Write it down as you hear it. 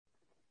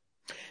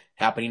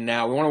Happening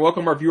now. We want to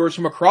welcome our viewers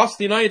from across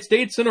the United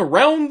States and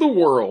around the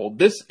world.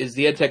 This is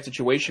the EdTech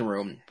Situation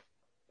Room.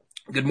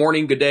 Good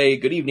morning, good day,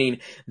 good evening.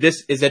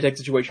 This is EdTech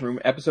Situation Room,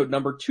 episode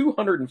number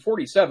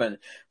 247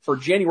 for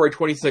January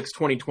 26,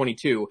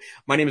 2022.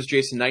 My name is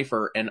Jason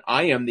Neiffer, and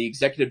I am the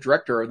Executive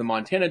Director of the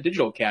Montana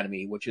Digital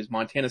Academy, which is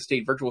Montana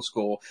State Virtual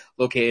School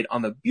located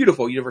on the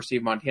beautiful University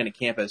of Montana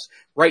campus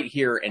right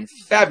here in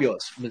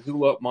fabulous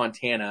Missoula,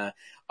 Montana,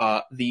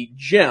 the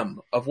gem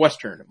of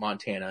Western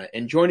Montana.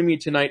 And joining me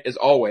tonight, as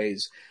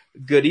always,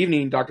 good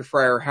evening, Dr.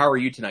 Fryer. How are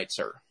you tonight,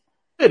 sir?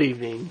 Good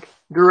evening,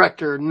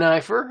 Director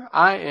Neiffer.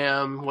 I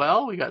am,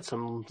 well, we got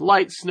some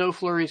light snow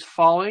flurries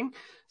falling.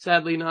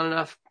 Sadly, not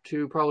enough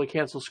to probably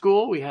cancel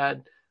school. We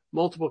had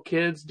multiple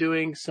kids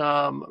doing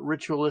some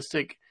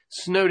ritualistic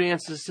snow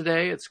dances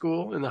today at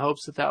school in the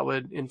hopes that that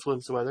would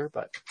influence the weather.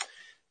 But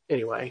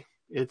anyway,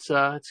 it's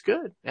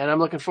good. And I'm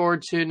looking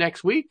forward to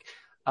next week.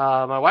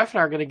 My wife and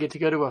I are going to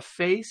go to a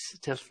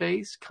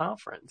face-to-face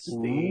conference,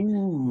 the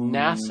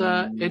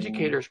NASA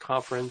Educators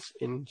Conference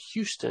in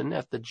Houston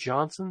at the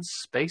Johnson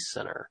Space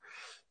Center.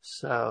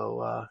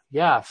 So,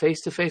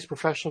 face-to-face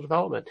professional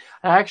development.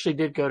 I actually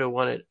did go to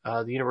one at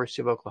the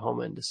University of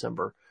Oklahoma in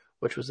December,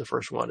 which was the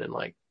first one in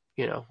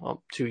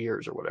 2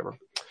 years or whatever.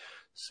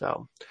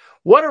 So,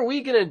 what are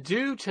we going to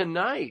do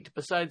tonight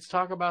besides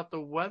talk about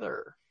the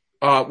weather?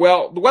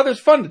 Well, the weather's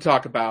fun to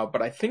talk about,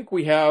 but I think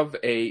we have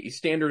a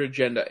standard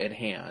agenda at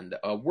hand.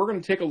 We're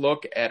going to take a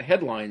look at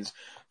headlines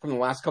from the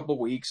last couple of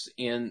weeks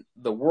in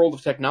the world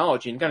of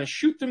technology and kind of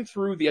shoot them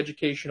through the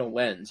educational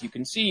lens. You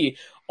can see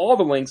all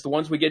the links, the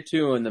ones we get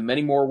to, and the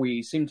many more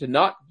we seem to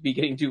not be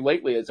getting to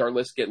lately as our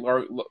lists get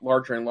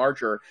larger and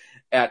larger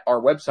at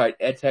our website,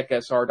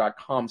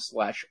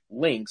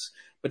 edtechsr.com/links.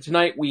 But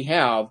tonight we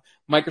have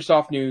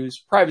Microsoft news,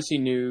 privacy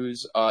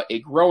news, a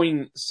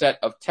growing set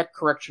of tech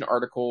correction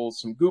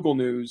articles, some Google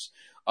news,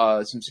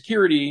 some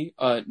security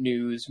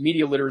news,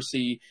 media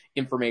literacy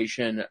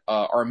information,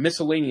 our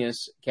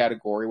miscellaneous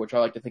category, which I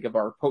like to think of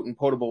our potent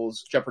potables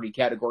Jeopardy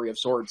category of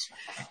sorts.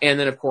 And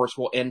then, of course,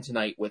 we'll end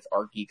tonight with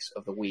our Geeks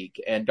of the Week.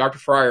 And Dr.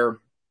 Fryer,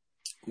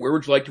 where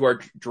would you like to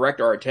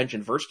direct our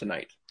attention first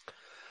tonight?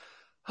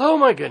 Oh,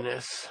 my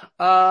goodness.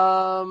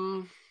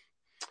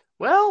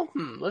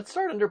 Let's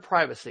start under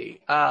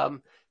privacy.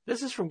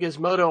 This is from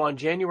Gizmodo on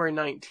January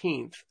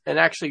 19th. And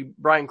actually,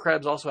 Brian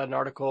Krebs also had an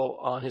article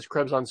on his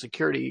Krebs on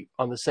Security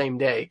on the same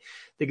day.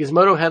 The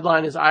Gizmodo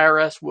headline is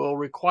IRS will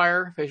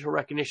require facial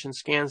recognition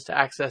scans to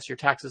access your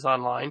taxes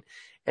online.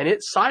 And it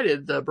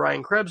cited the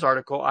Brian Krebs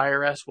article,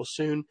 IRS will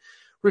soon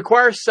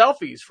require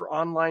selfies for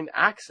online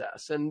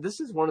access. And this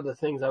is one of the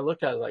things I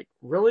looked at like,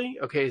 really?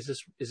 Okay,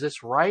 is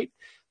this right?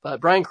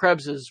 But Brian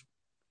Krebs is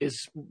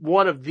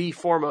one of the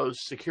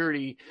foremost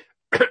security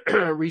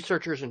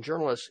researchers and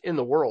journalists in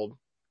the world.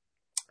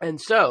 And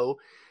so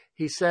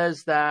he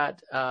says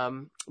that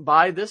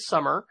by this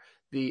summer,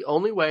 the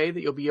only way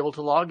that you'll be able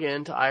to log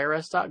in to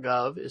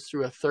irs.gov is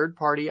through a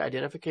third-party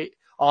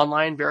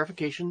online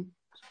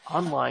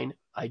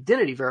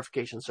identity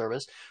verification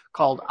service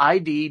called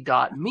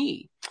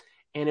ID.me.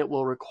 And it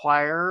will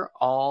require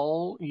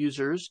all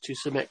users to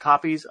submit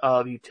copies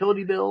of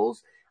utility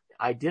bills,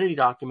 identity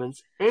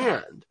documents,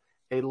 and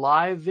a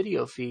live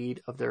video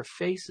feed of their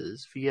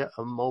faces via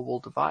a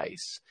mobile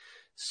device.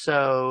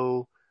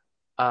 So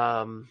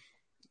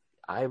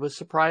I was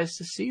surprised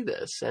to see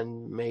this,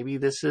 and maybe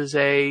this is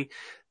a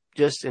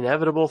just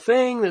inevitable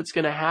thing that's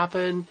going to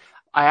happen.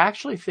 I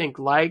actually think,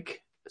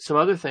 like some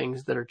other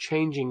things that are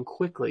changing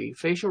quickly,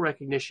 facial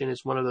recognition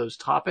is one of those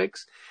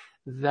topics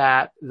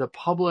that the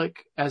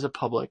public, as a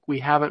public, we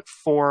haven't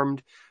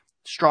formed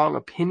strong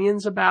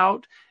opinions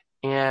about.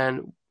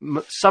 And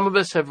some of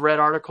us have read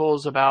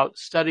articles about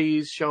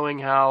studies showing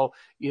how,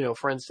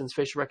 for instance,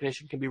 facial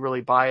recognition can be really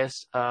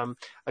biased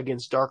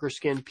against darker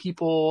skinned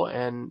people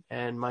and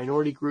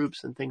minority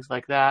groups and things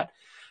like that.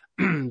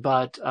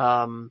 But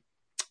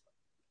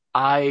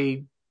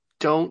I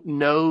don't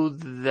know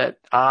that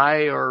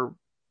I or,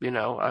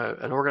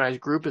 an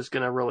organized group is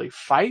going to really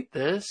fight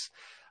this.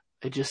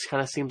 It just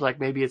kind of seems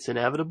like maybe it's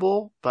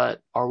inevitable,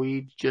 but are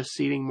we just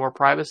ceding more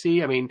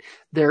privacy? I mean,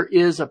 there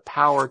is a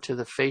power to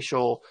the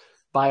facial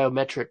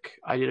biometric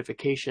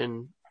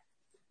identification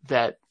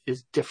that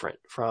is different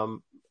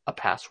from a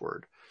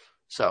password.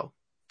 So,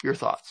 your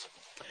thoughts?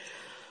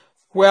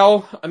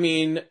 Well, I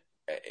mean,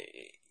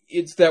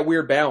 it's that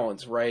weird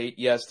balance, right?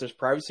 Yes, there's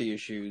privacy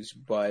issues,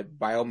 but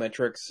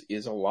biometrics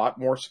is a lot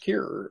more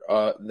secure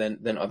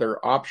than other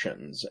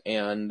options.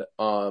 And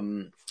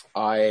one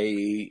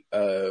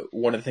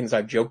of the things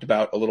I've joked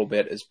about a little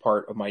bit as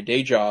part of my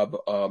day job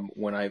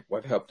when I've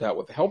helped out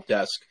with the help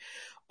desk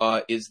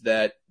is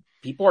that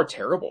people are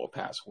terrible at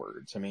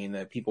passwords. I mean,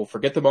 people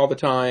forget them all the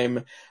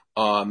time.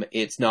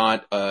 It's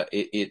not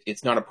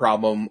a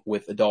problem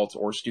with adults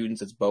or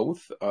students. It's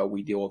both.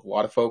 We deal with a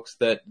lot of folks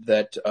that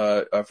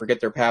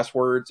forget their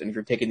passwords. And if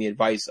you're taking the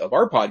advice of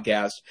our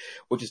podcast,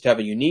 which is to have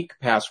a unique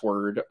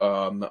password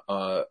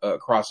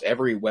across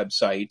every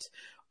website,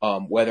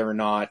 whether or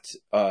not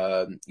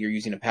you're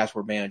using a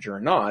password manager or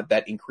not,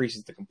 that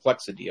increases the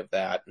complexity of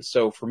that. And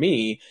so for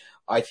me,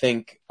 I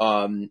think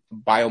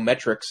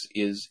biometrics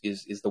is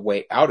the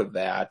way out of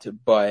that.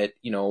 But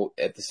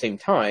at the same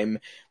time,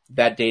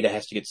 that data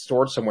has to get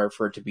stored somewhere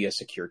for it to be a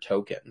secure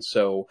token.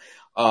 So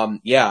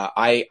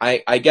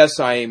I guess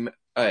I'm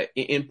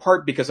in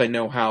part because I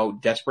know how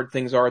desperate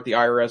things are at the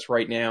IRS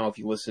right now. If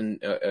you listen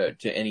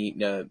to any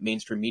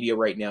mainstream media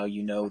right now,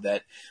 you know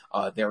that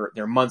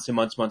they're months and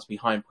months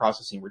behind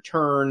processing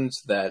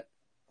returns, that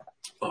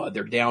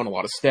they're down a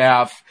lot of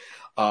staff.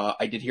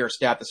 I did hear a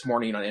stat this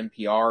morning on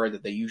NPR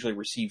that they usually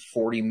receive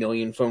 40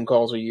 million phone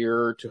calls a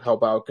year to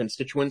help out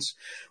constituents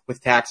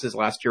with taxes.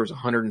 Last year was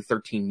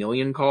 113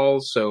 million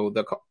calls, so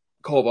the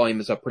call volume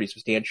is up pretty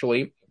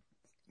substantially.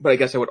 But I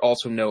guess I would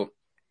also note,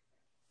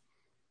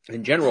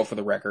 in general, for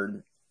the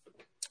record,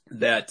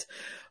 that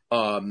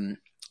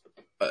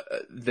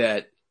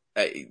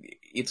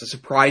it's a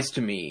surprise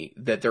to me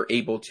that they're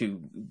able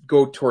to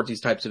go towards these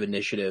types of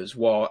initiatives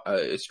while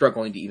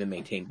struggling to even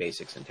maintain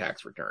basics in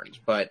tax returns.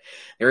 But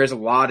there is a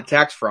lot of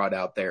tax fraud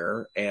out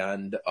there,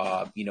 and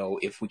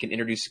if we can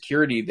introduce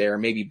security there,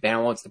 maybe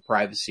balance the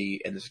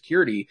privacy and the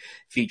security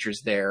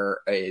features there,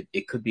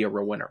 it could be a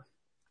real winner.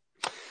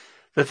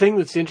 The thing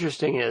that's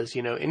interesting is,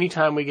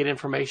 anytime we get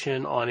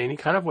information on any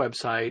kind of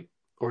website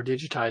or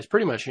digitized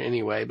pretty much in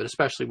any way, but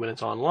especially when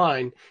it's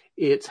online,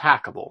 it's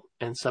hackable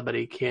and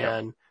somebody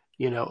can,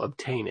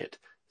 obtain it.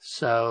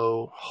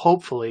 So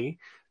hopefully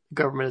the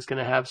government is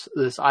going to have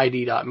this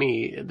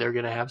ID.me. They're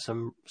going to have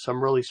some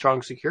really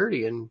strong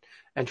security and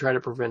try to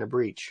prevent a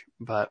breach.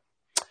 But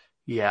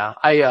yeah,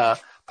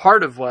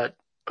 part of what,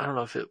 I don't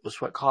know if it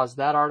was what caused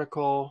that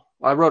article.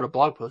 I wrote a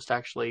blog post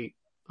actually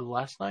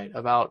last night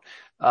about,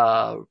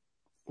 what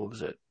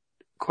was it?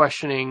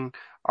 Questioning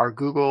our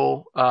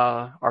Google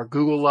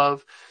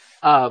love.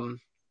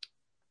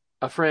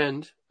 A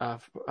friend,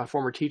 a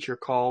former teacher,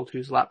 called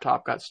whose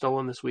laptop got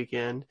stolen this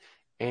weekend,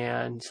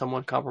 and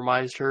someone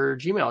compromised her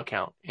Gmail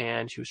account,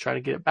 and she was trying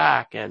to get it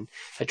back, and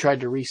I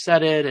tried to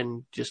reset it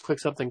and just click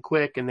something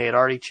quick, and they had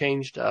already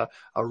changed a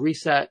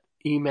reset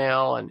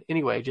email, and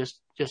anyway,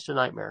 just a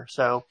nightmare.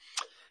 So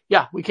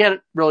yeah, we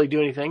can't really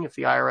do anything if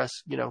the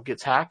IRS,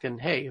 gets hacked, and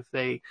hey, if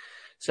they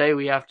say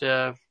we have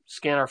to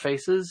scan our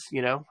faces,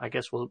 I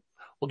guess we'll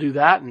do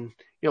that. And,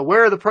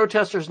 where are the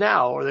protesters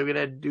now? Are they going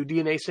to do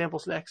DNA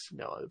samples next?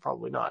 No,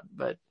 probably not.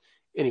 But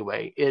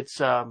anyway, it's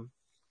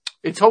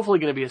hopefully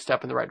going to be a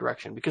step in the right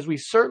direction, because we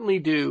certainly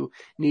do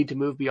need to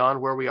move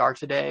beyond where we are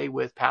today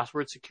with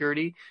password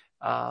security.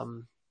 There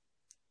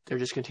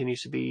just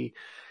continues to be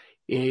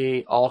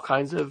all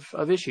kinds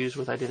of issues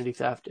with identity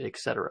theft, et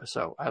cetera.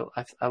 So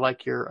I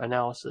like your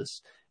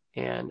analysis.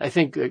 And I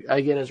think,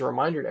 again, as a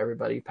reminder to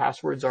everybody,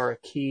 passwords are a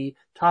key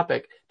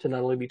topic to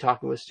not only be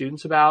talking with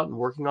students about and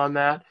working on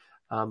that,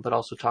 but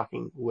also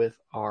talking with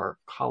our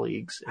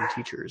colleagues and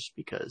teachers,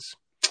 because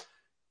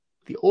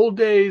the old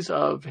days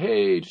of,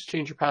 hey, just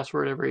change your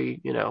password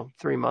every,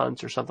 3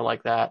 months or something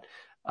like that.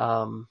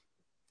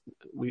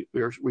 We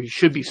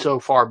should be so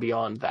far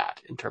beyond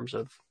that in terms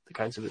of the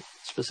kinds of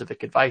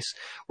specific advice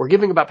we're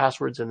giving about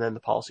passwords and then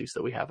the policies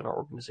that we have in our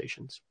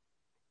organizations.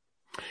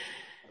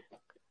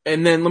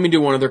 And then let me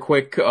do one other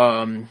quick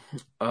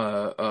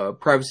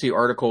privacy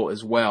article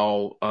as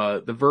well.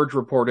 The Verge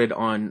reported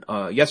on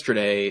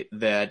yesterday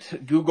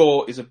that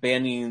Google is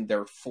abandoning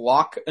their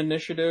FLoC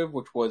initiative,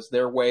 which was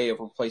their way of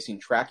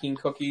replacing tracking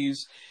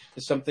cookies,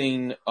 to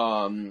something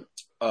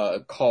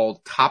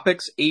called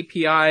Topics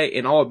API.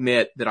 And I'll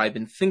admit that I've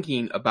been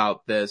thinking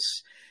about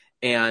this,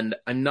 and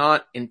I'm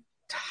not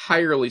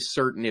entirely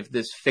certain if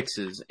this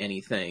fixes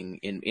anything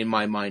in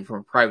my mind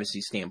from a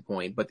privacy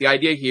standpoint. But the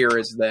idea here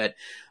is that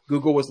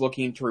Google was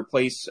looking to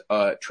replace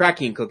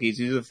tracking cookies.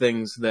 These are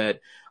things that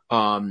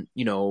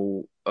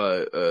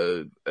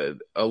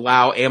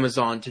allow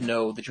Amazon to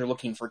know that you're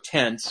looking for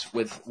tents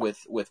with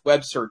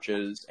web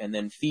searches, and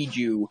then feed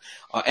you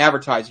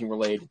advertising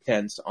related to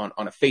tents on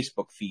a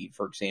Facebook feed,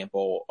 for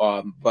example.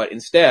 But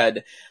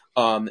instead,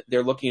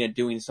 they're looking at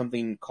doing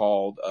something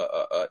called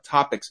a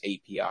Topics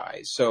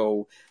API.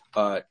 So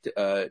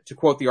to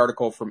quote the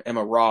article from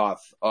Emma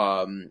Roth,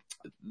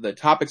 the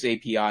Topics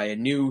API, a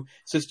new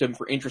system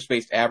for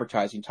interest-based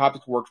advertising.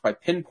 Topics works by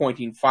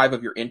pinpointing 5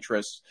 of your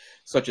interests,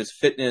 such as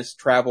fitness,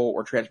 travel,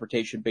 or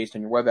transportation, based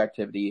on your web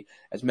activity,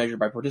 as measured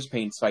by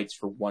participating sites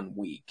for 1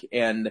 week.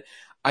 And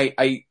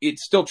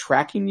it's still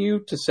tracking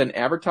you to send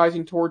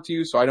advertising towards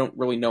you, so I don't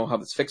really know how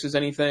this fixes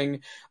anything,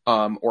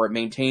 or it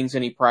maintains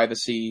any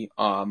privacy.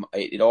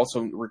 It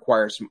also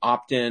requires some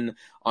opt-in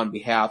on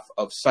behalf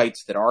of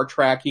sites that are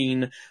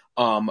tracking.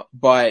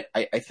 But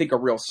I think a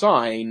real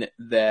sign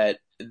that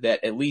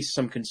at least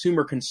some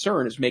consumer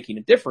concern is making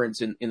a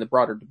difference in the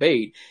broader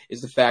debate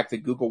is the fact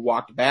that Google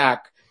walked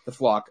back the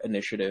FLoC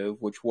initiative,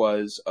 which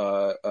was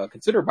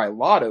considered by a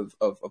lot of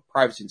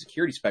privacy and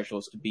security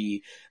specialists to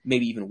be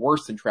maybe even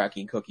worse than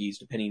tracking cookies,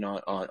 depending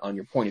on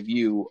your point of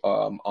view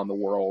on the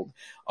world,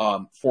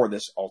 for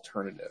this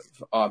alternative.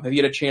 Have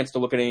you had a chance to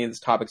look at any of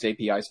this Topics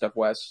API stuff,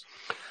 Wes?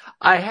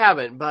 I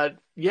haven't, but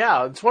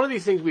yeah, it's one of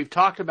these things we've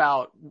talked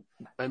about,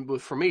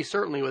 and for me,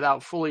 certainly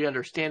without fully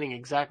understanding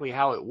exactly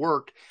how it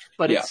worked.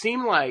 But It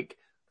seemed like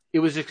it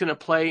was just going to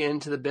play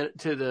into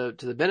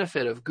the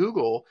benefit of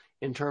Google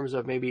in terms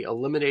of maybe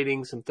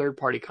eliminating some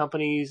third-party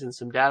companies and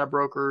some data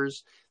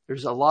brokers.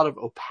 There's a lot of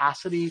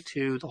opacity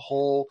to the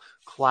whole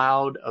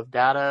cloud of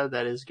data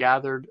that is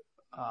gathered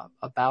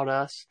about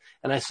us.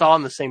 And I saw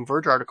in the same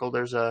Verge article,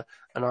 there's an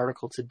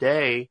article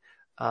today.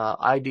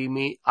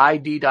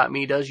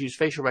 ID.me does use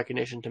facial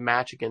recognition to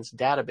match against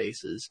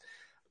databases.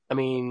 I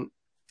mean,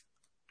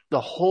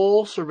 the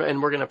whole survey,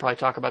 and we're going to probably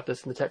talk about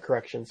this in the tech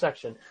correction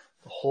section.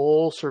 The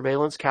whole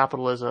surveillance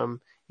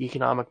capitalism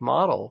economic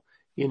model,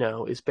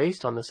 is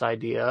based on this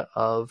idea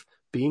of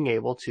being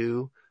able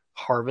to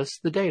harvest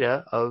the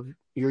data of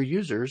your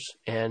users,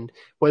 and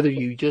whether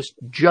you just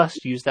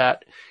use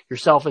that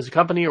yourself as a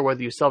company, or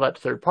whether you sell that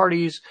to third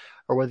parties,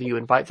 or whether you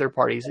invite third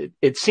parties,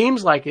 it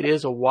seems like it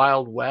is a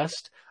wild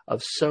west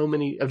of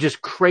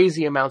just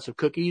crazy amounts of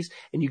cookies.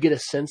 And you get a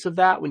sense of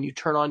that when you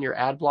turn on your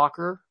ad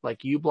blocker, like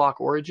uBlock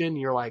Origin,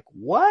 you're like,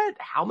 what?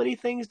 How many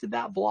things did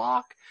that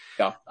block?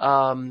 Yeah.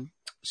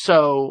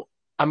 So,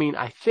 I mean,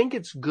 I think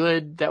it's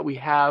good that we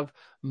have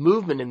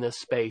movement in this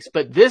space,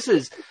 but this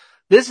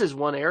is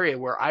one area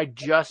where I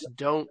just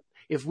don't,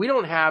 if we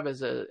don't have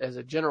as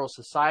a general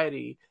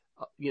society,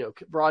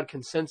 broad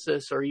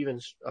consensus or even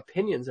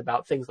opinions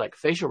about things like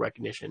facial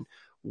recognition,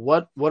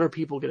 what are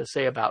people going to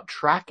say about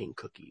tracking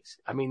cookies?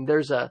 I mean,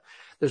 there's a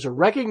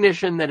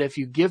recognition that if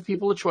you give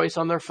people a choice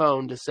on their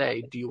phone to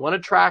say, do you want to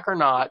track or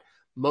not?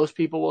 Most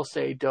people will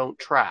say don't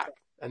track.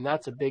 And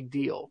that's a big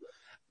deal.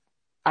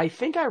 I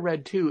think I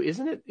read too,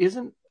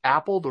 isn't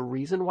Apple the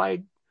reason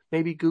why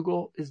maybe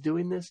Google is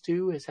doing this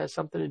too? It has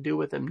something to do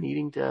with them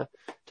needing to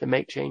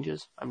make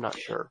changes. I'm not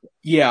sure.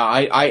 Yeah,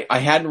 I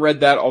hadn't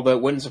read that, although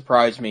it wouldn't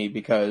surprise me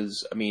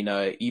because, I mean,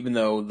 even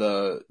though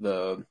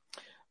the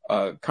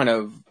kind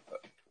of,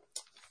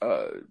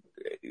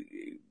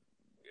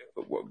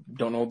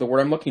 don't know the word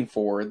I'm looking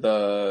for,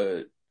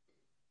 the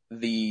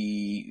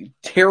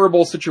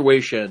terrible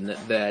situation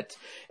that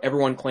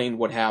everyone claimed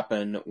would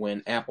happen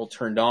when Apple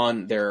turned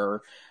on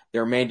their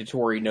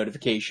mandatory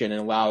notification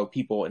and allow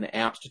people in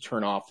apps to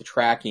turn off the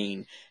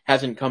tracking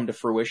hasn't come to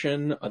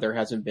fruition. There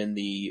hasn't been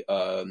the,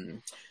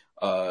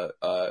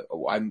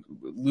 I'm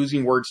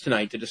losing words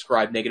tonight to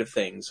describe negative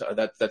things.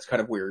 That's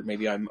kind of weird.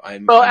 Maybe I'm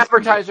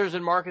advertisers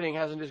and marketing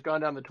hasn't just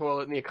gone down the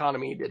toilet and the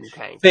economy didn't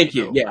tank. Thank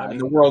you. So, yeah. And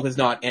the world has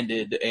not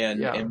ended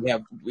and we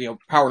have,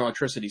 power and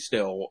electricity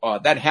still.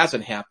 That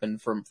hasn't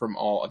happened from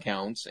all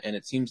accounts. And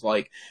it seems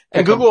like.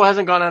 And Google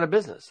hasn't gone out of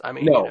business. I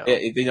mean, no,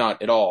 they're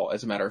not at all,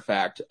 as a matter of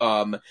fact.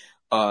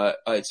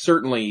 It's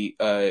certainly,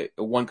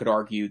 one could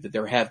argue that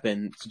there have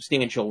been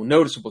substantial,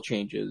 noticeable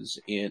changes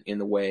in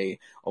the way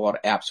a lot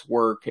of apps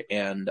work,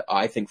 and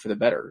I think for the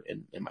better,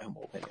 in my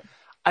humble opinion.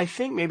 I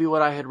think maybe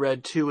what I had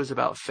read too was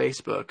about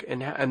Facebook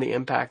and the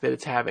impact that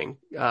it's having.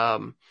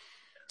 The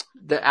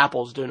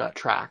Apple's do not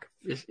track.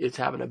 It's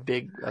having a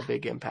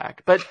big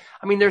impact. But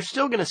I mean, they're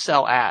still going to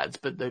sell ads,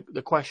 but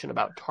the question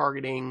about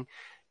targeting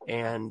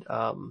and,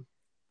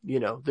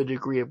 the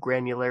degree of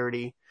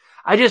granularity,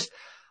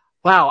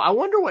 wow, I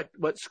wonder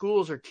what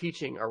schools are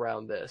teaching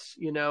around this.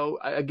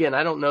 Again,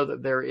 I don't know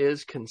that there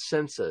is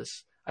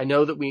consensus. I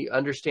know that we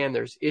understand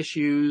there's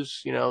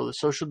issues, the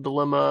social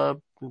dilemma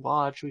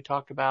we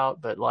talked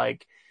about, but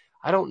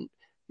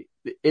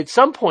at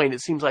some point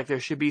it seems like there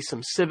should be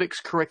some civics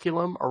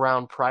curriculum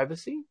around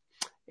privacy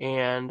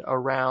and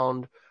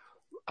around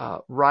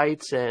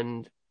rights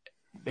and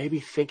maybe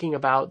thinking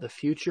about the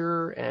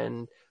future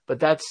but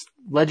that's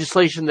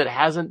legislation that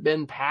hasn't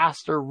been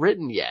passed or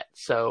written yet.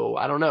 So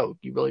I don't know.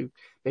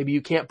 Maybe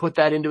you can't put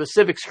that into a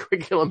civics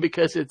curriculum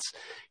because it's,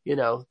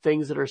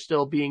 things that are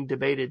still being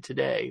debated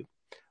today.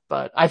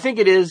 But I think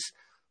it is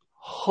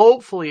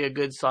hopefully a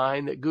good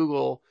sign that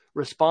Google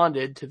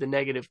responded to the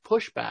negative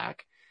pushback.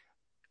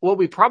 What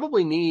we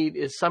probably need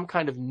is some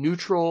kind of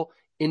neutral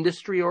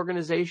industry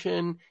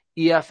organization,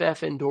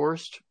 EFF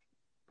endorsed,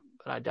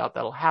 but I doubt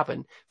that'll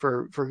happen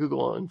for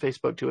Google and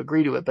Facebook to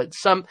agree to it. But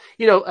some,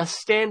 a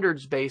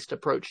standards-based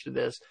approach to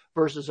this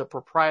versus a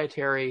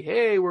proprietary,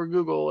 hey, we're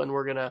Google and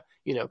we're going to,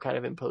 kind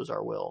of impose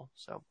our will.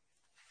 So.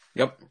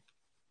 Yep.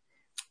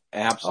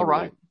 Absolutely.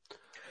 All right.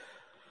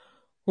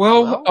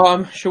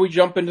 Well, shall we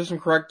jump into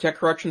some tech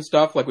correction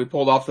stuff? Like we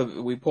pulled off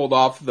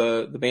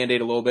the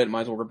Band-Aid a little bit.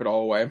 Might as well rip it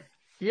all away.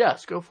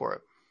 Yes, go for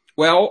it.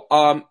 Well,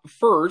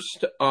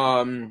 first,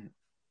 there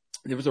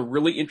was a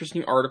really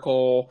interesting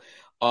article.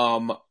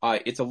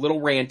 It's a little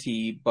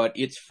ranty, but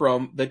it's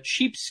from the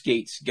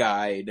Cheapskates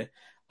Guide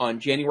on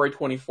January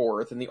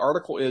 24th. And the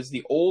article is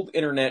 "The Old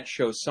Internet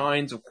Shows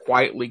Signs of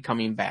Quietly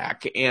Coming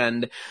Back."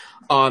 And,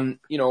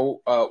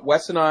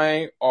 Wes and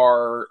I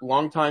are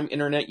longtime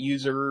internet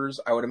users.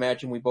 I would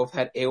imagine we both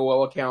had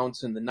AOL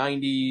accounts in the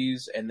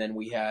 90s, and then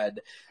we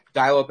had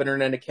dial-up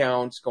internet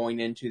accounts going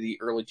into the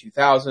early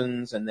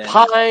 2000s, and then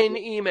Pine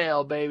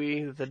email,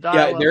 baby. The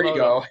dial-up. Yeah, there you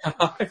go.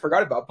 I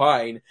forgot about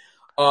Pine.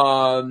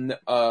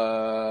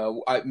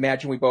 I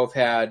imagine we both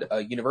had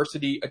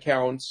university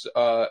accounts,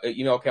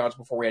 email accounts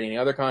before we had any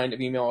other kind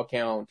of email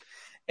account.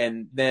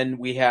 And then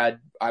we had,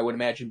 I would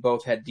imagine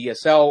both had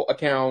DSL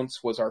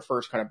accounts, was our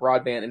first kind of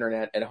broadband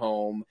internet at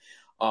home.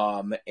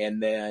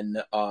 And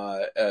then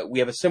we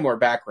have a similar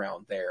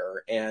background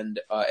there. And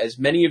as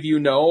many of you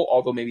know,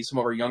 although maybe some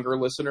of our younger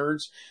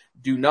listeners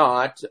do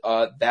not,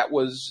 that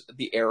was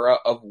the era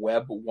of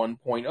Web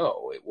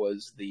 1.0. It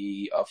was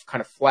the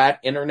kind of flat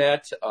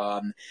internet.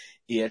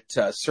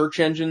 Search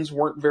engines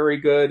weren't very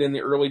good in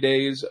the early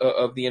days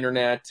of the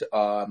internet.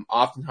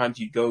 Oftentimes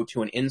you'd go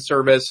to an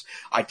in-service.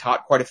 I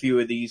taught quite a few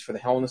of these for the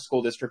Helena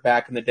School District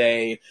back in the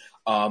day.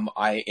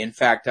 I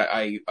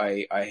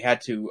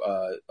had to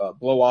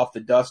blow off the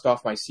dust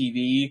off my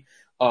CV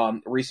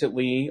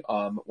recently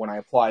when I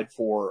applied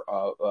for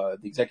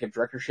the executive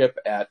directorship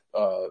at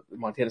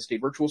Montana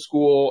State Virtual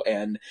School,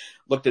 and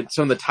looked at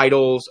some of the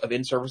titles of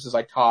in-services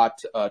I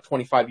taught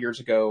 25 years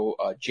ago.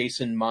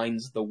 Jason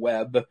Mines the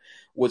Web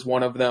was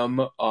one of them,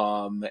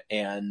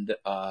 and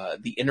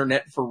the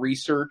Internet for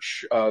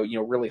Research,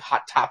 really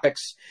hot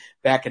topics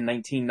back in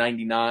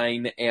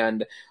 1999.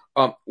 And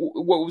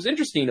what was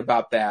interesting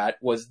about that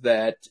was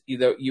that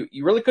you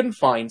really couldn't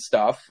find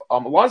stuff. A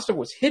lot of stuff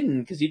was hidden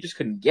because you just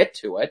couldn't get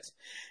to it,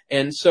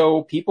 and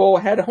so people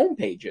had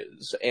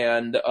homepages.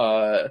 And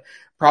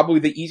probably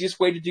the easiest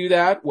way to do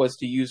that was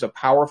to use a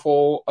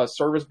powerful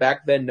service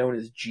back then known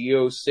as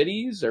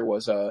GeoCities. There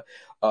was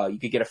you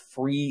could get a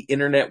free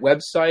internet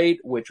website,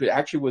 which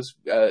actually was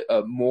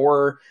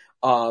more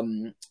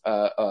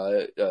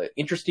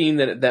interesting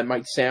than that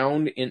might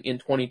sound in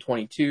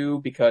 2022,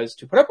 because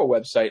to put up a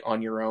website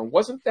on your own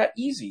wasn't that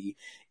easy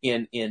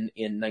in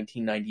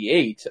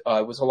 1998.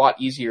 It was a lot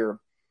easier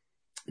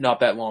not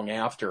that long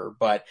after.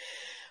 But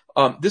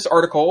this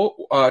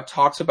article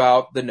talks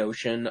about the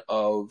notion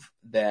of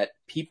that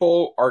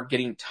people are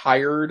getting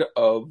tired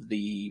of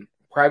the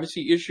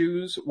privacy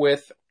issues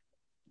with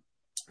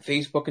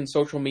Facebook and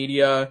social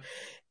media,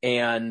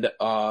 and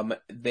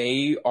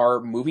they are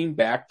moving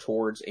back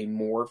towards a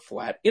more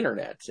flat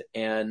internet.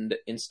 And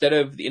instead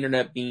of the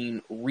internet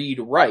being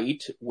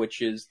read-write,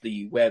 which is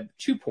the Web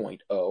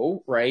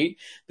 2.0, right?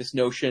 This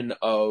notion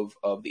of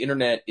the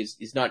internet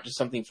is not just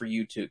something for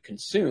you to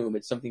consume,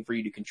 it's something for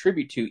you to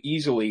contribute to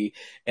easily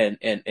and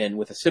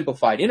with a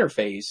simplified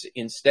interface.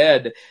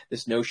 Instead,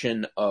 this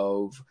notion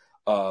of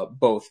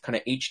both kind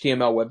of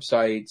HTML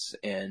websites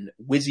and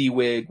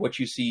WYSIWYG, what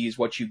you see is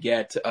what you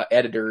get,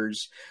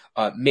 editors,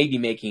 may be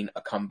making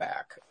a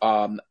comeback.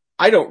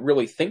 I don't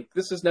really think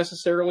this is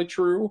necessarily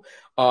true,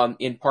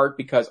 in part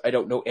because I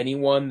don't know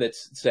anyone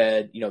that's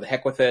said, the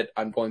heck with it,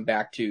 I'm going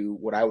back to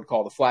what I would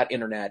call the flat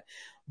internet.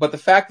 But the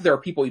fact that there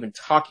are people even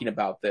talking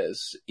about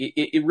this,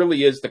 it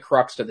really is the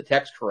crux to the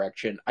text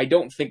correction. I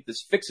don't think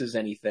this fixes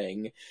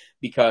anything,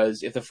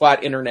 because if the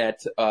flat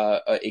internet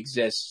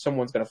exists,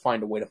 someone's going to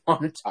find a way to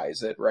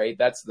monetize it, right?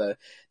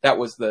 That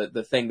was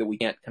the thing that we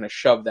can't kind of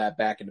shove that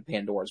back into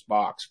Pandora's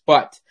box.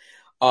 But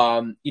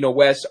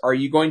Wes, are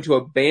you going to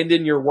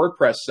abandon your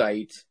WordPress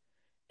site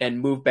and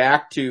move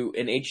back to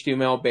an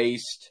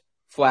HTML-based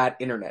flat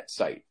internet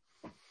site?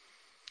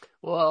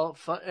 Well,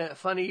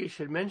 funny you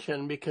should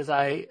mention, because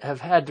I have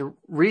had to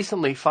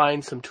recently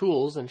find some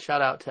tools, and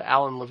shout out to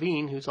Alan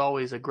Levine, who's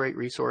always a great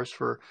resource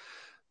for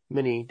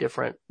many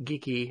different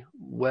geeky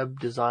web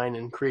design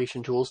and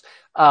creation tools.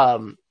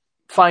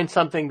 Find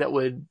something that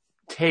would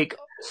take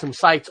some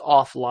sites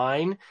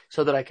offline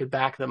so that I could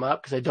back them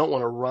up, because I don't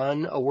want to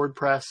run a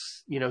WordPress,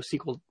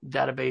 SQL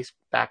database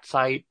backed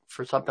site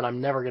for something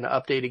I'm never going to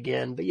update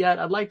again. But yet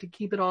I'd like to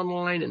keep it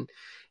online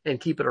and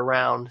keep it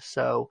around.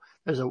 So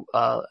there's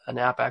an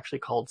app actually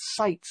called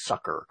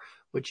SiteSucker,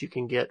 which you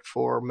can get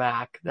for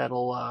Mac,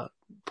 that'll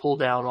pull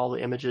down all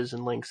the images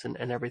and links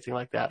and everything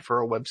like that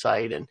for a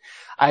website. And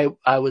I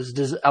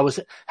was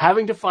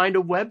having to find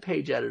a web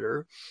page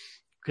editor,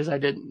 because I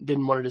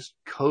didn't want to just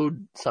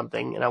code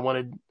something, and I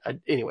wanted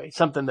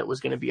something that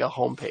was going to be a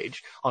homepage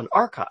on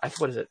Archive.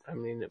 What is it? I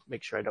mean,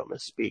 make sure I don't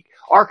misspeak.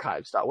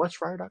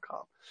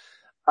 Archives.westfriar.com.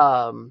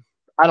 I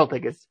don't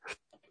think it's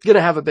going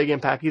to have a big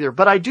impact either,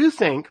 but I do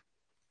think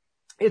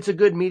it's a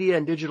good media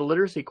and digital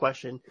literacy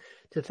question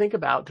to think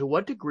about. To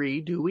what degree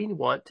do we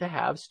want to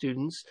have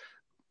students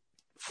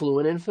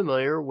fluent and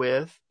familiar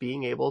with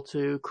being able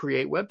to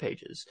create web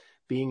pages,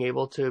 being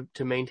able to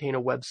maintain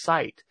a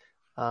website?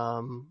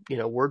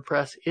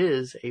 WordPress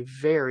is a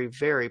very,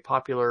 very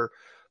popular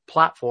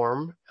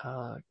platform,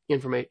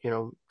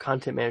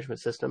 content management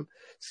system,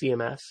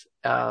 CMS.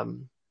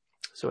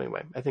 So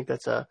anyway, I think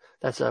that's a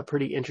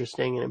pretty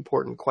interesting and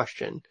important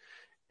question.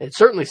 It's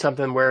certainly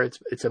something where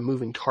it's a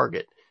moving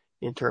target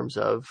in terms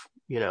of,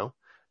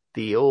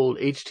 the old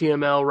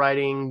HTML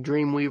writing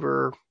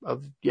Dreamweaver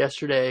of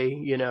yesterday,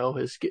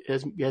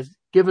 has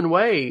given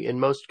way in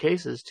most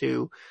cases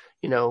to,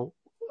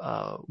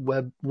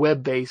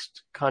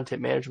 web-based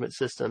content management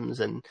systems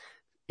and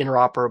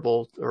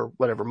interoperable or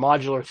whatever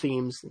modular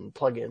themes and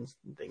plugins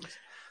and things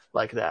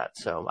like that.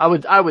 So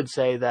I would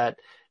say that,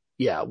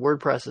 yeah,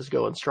 WordPress is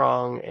going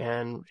strong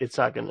and it's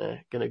not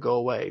gonna go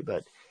away,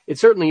 but it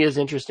certainly is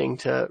interesting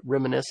to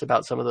reminisce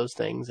about some of those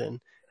things and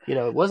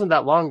it wasn't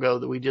that long ago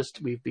that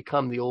we've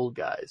become the old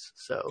guys.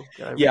 So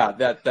yeah,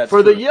 that's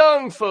for true. the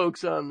young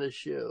folks on the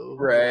show,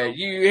 right?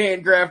 You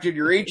handcrafted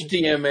your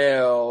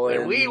HTML,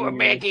 and we were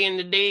back in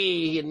the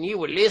day, and you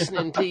were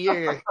listening to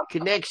your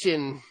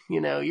connection,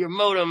 your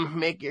modem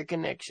make your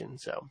connection.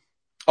 So,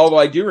 although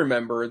I do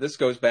remember, this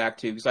goes back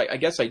to, because I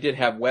guess I did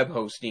have web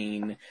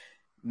hosting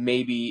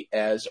maybe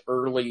as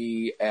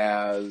early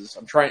as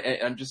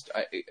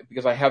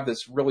because I have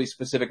this really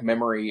specific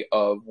memory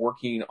of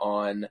working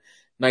on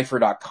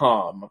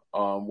Nifer.com,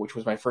 which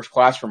was my first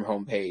classroom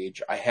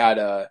homepage.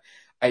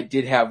 I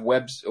did have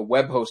web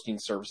hosting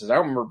services. I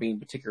don't remember being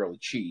particularly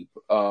cheap,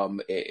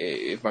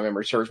 if my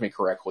memory serves me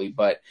correctly,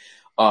 but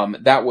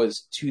that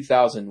was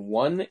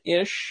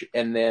 2001-ish,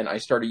 and then I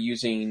started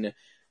using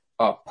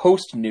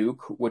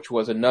PostNuke, which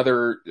was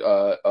another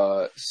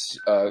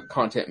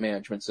content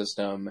management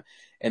system,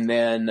 and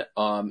then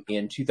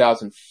in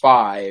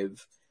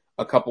 2005,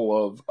 a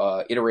couple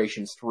of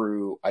iterations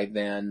through, I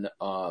then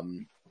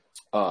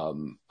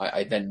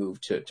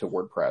moved to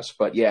WordPress.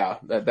 But yeah,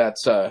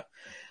 that's a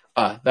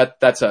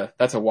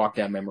walk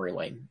down memory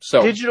lane.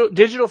 So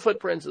digital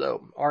footprints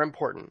though are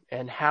important.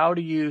 And how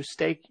do you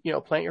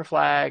plant your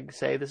flag,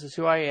 say this is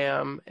who I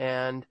am,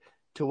 and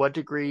to what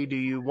degree do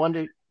you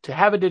want to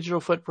have a digital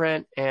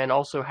footprint, and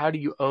also how do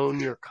you own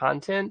your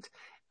content?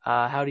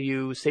 How do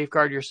you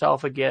safeguard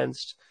yourself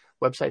against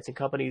websites and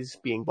companies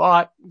being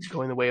bought,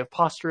 going the way of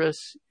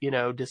Posterous,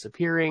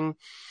 disappearing?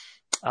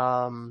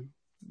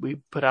 We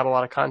put out a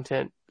lot of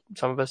content,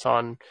 some of us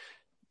on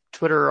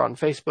Twitter, on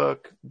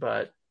Facebook,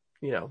 but,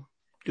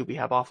 do we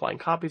have offline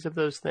copies of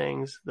those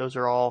things? Those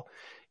are all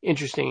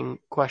interesting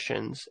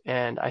questions.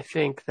 And I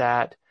think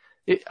that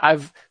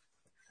I've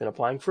been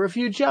applying for a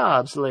few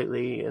jobs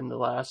lately in the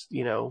last,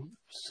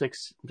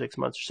 6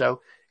 months or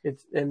so.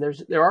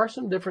 There are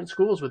some different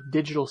schools with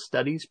digital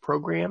studies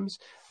programs.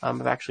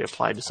 I've actually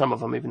applied to some of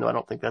them, even though I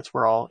don't think that's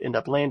where I'll end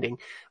up landing.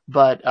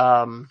 But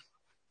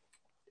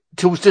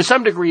to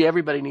some degree,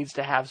 everybody needs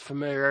to have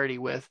familiarity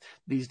with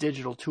these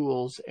digital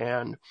tools,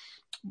 and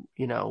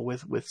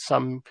with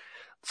some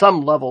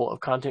level of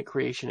content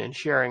creation and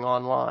sharing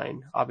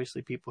online.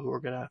 Obviously, people who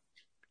are going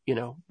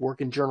to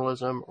work in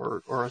journalism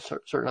or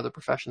certain other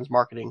professions,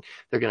 marketing,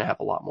 they're going to have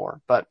a lot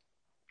more. But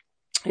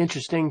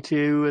interesting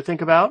to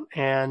think about,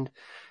 and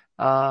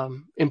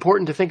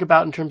important to think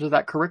about in terms of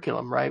that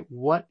curriculum, right?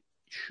 What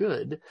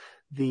should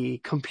the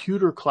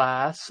computer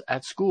class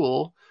at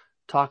school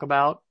talk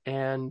about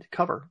and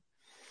cover?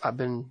 I've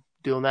been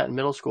doing that in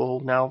middle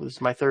school. Now this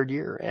is my third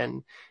year,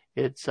 and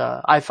it's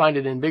I find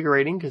it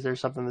invigorating because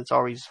there's something that's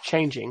always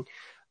changing.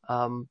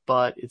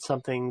 But it's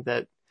something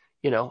that,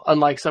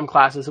 unlike some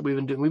classes that we've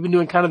been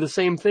doing kind of the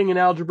same thing in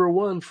Algebra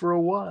 1 for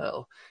a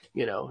while.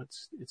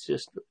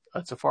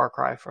 It's a far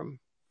cry from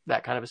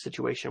that kind of a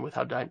situation with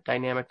how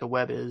dynamic the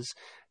web is.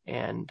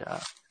 And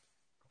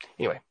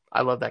anyway,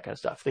 I love that kind of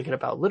stuff. Thinking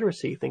about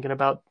literacy, thinking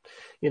about,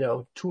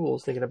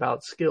 tools, thinking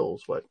about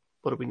skills. What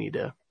do we need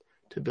to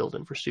build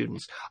in for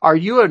students? Are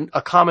you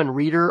a common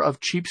reader of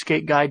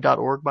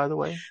cheapskateguide.org, by the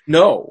way?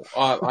 No,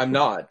 I'm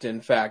not.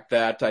 In fact,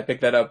 I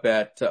picked that up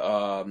at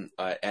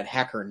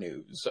Hacker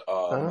News.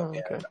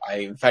 Okay.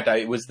 And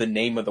it was the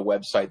name of the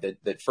website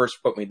that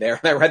first put me there.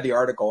 And I read the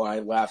article and I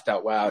laughed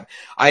out loud.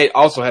 I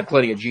also had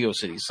plenty of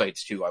GeoCities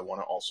sites too, I want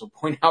to also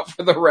point out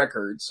for the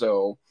record.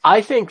 So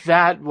I think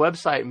that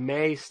website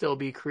may still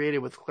be created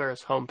with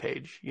Claris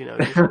homepage,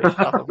 just based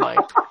off of my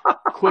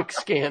quick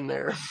scan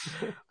there.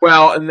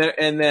 Well,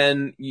 and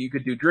then you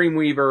could do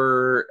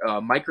Dreamweaver,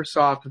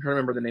 Microsoft. I'm trying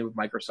to remember the name of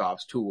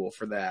Microsoft's tool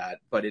for that,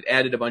 but it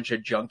added a bunch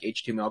of junk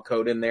HTML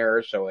code in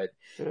there, so it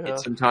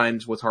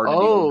sometimes was hard to do.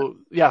 Oh,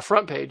 yeah,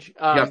 Front Page.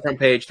 Front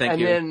Page, thank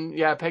you. And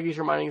then, Peggy's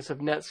reminding us of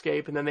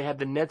Netscape, and then they had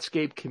the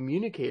Netscape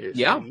Communicator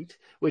Suite,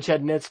 which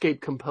had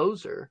Netscape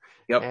Composer.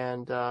 Yep.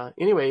 And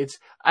anyway, it's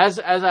as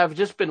I've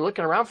just been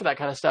looking around for that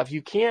kind of stuff,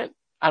 you can't,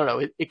 I don't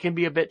know, it can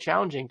be a bit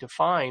challenging to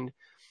find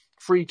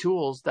free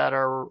tools that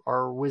are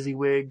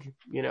WYSIWYG,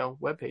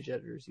 web page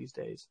editors these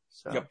days.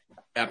 So. Yep,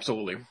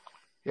 absolutely.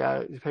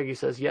 Yeah, Peggy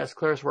says, yes,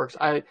 Claris works.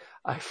 I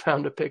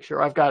found a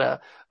picture. I've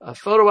got a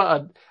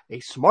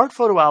smart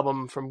photo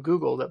album from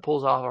Google that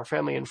pulls off our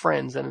family and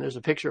friends, and there's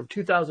a picture of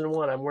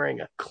 2001. I'm wearing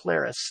a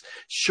Claris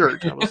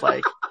shirt. I was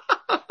like,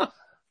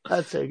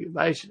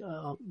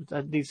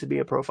 that needs to be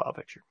a profile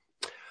picture.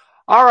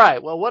 All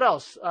right, well, what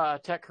else,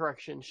 tech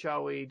correction,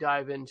 shall we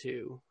dive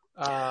into?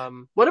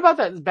 What about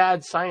that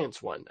bad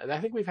science one? I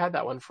think we've had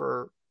that one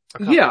for a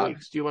couple of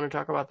weeks. Do you want to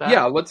talk about that?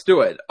 Yeah, let's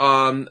do it.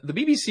 The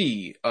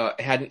BBC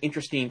had an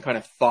interesting kind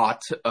of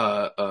thought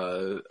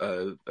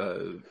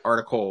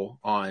article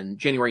on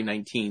January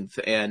 19th.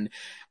 And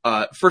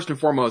first and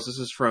foremost, this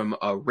is from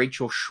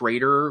Rachel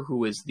Schrader,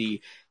 who is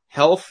the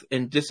health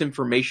and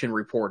disinformation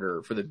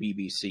reporter for the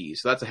BBC.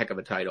 So that's a heck of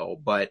a title.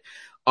 But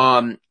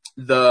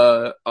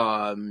the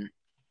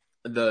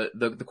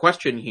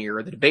question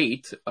here, the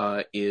debate,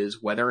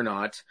 is whether or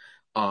not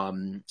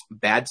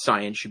bad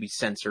science should be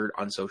censored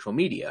on social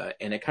media.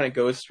 And it kind of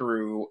goes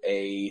through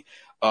a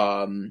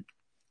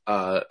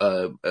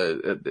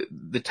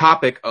the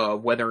topic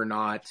of whether or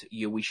not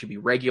we should be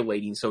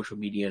regulating social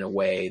media in a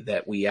way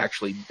that we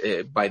actually,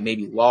 by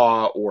maybe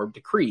law or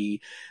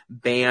decree,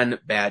 ban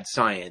bad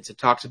science. It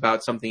talks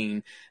about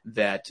something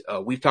that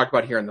we've talked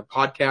about here in the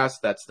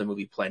podcast. That's the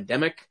movie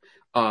Plandemic,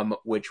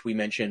 which we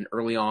mentioned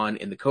early on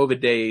in the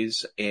COVID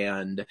days,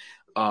 and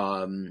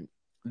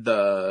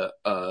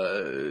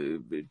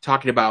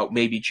talking about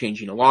maybe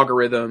changing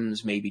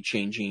algorithms, maybe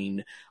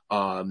changing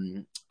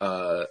or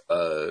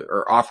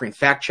offering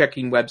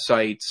fact-checking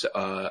websites.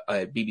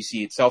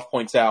 BBC itself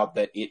points out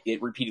that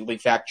it repeatedly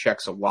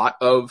fact-checks a lot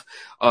of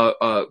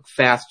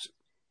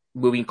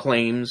fast-moving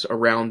claims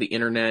around the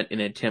internet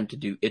in an attempt to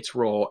do its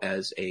role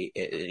as an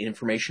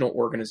informational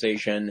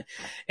organization,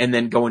 and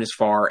then going as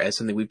far as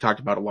something we've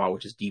talked about a lot,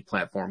 which is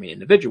deplatforming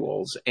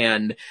individuals.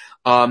 And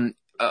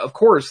of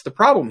course, the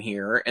problem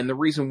here, and the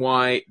reason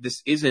why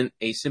this isn't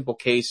a simple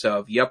case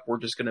of, yep, we're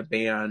just going to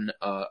ban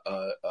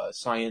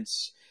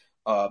science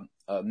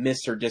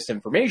myths or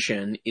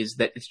disinformation, is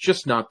that it's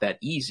just not that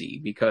easy,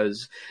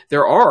 because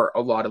there are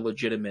a lot of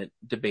legitimate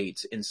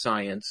debates in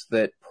science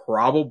that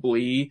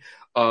probably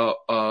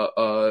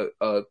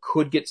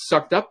could get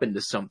sucked up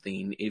into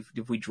something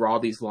if we draw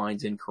these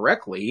lines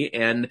incorrectly.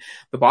 And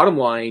the bottom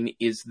line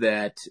is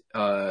that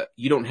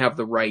you don't have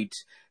the right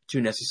to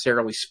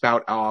necessarily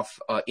spout off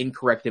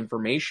incorrect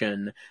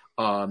information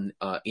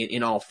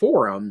in all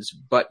forums,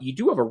 but you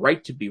do have a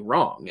right to be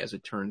wrong, as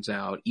it turns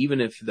out, even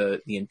if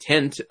the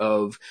intent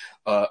of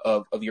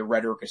your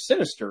rhetoric is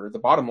sinister. The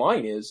bottom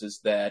line is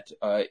that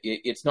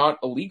it's not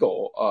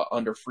illegal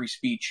under free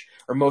speech,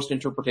 or most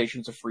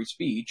interpretations of free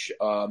speech,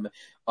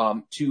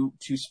 to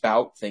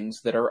spout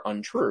things that are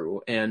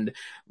untrue. And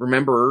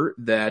remember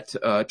that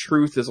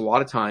truth is a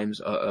lot of times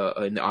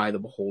in the eye of the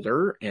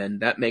beholder, and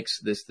that makes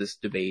this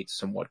debate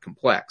somewhat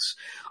complex.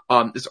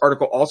 This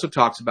article also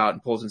talks about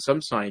and pulls in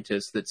some scientists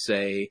that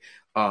say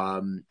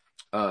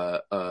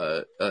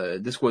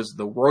this was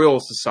the Royal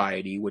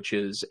Society, which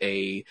is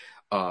a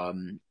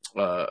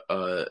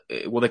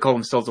well, they call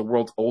themselves the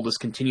world's oldest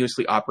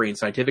continuously operating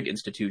scientific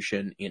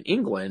institution in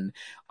England,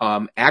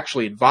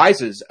 actually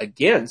advises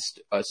against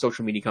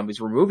social media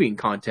companies removing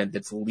content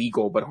that's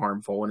legal but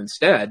harmful. And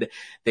instead,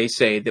 they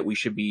say that we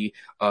should be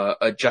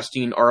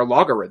adjusting our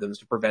algorithms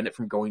to prevent it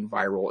from going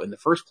viral in the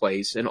first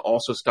place, and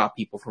also stop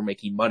people from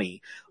making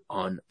money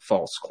on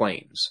false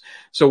claims.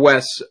 So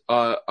Wes,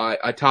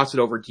 I toss it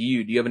over to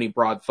you. Do you have any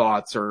broad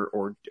thoughts,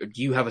 or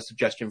do you have a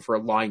suggestion for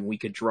a line we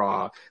could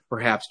draw,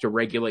 perhaps, to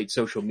regulate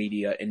social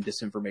media and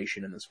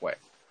disinformation in this way?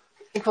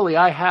 Thankfully,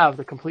 I have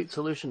the complete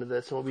solution to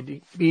this, and will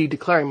be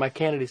declaring my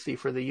candidacy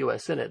for the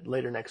U.S. Senate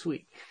later next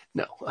week.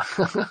 No.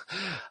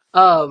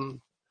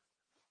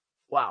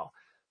 Wow.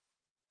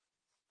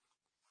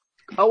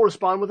 I'll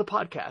respond with a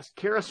podcast.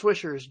 Kara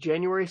Swisher's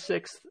January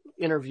 6th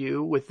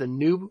interview with the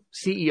new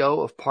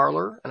CEO of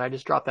Parler, and I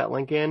just dropped that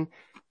link in.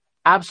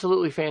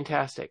 Absolutely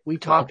fantastic. We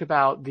talked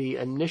about the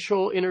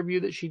initial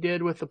interview that she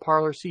did with the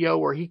Parler CEO,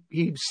 where he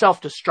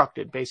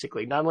self-destructed,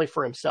 basically, not only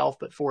for himself,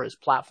 but for his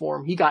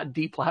platform. He got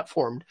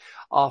deplatformed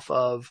off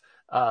of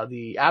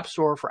the App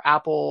Store for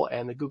Apple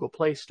and the Google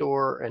Play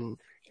Store, and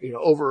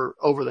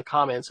over the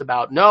comments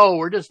about, no,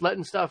 we're just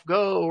letting stuff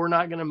go. We're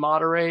not going to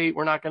moderate.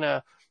 We're not going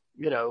to,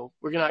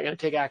 we're not going to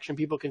take action.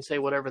 People can say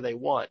whatever they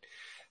want.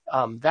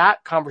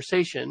 That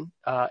conversation,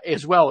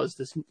 as well as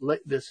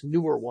this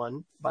newer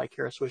one by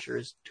Kara Swisher,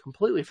 is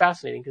completely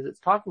fascinating, because it's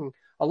talking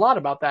a lot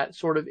about that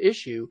sort of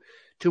issue.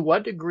 To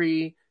what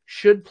degree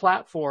should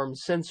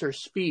platforms censor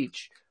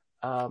speech?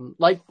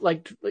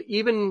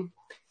 Even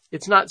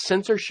it's not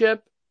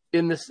censorship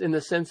in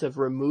the sense of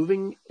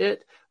removing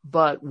it,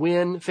 but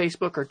when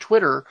Facebook or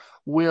Twitter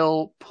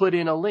will put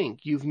in a link.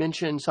 You've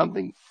mentioned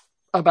something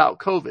about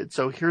COVID,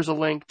 so here's a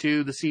link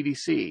to the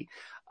CDC.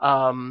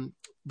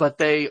 But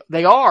they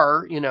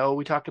are,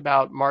 we talked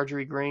about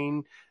Marjorie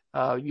Greene,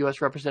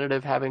 U.S.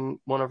 representative, having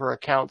one of her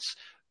accounts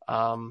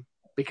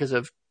because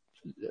of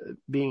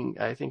being,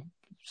 I think,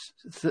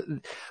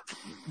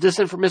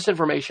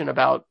 misinformation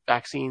about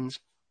vaccines.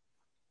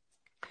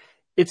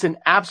 It's an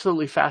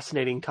absolutely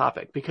fascinating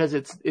topic, because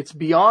it's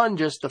beyond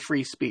just the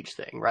free speech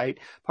thing, right?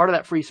 Part of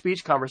that free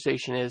speech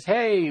conversation is,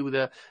 hey,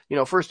 the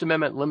First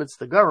Amendment limits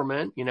the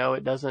government.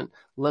 It doesn't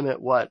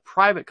limit what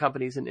private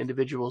companies and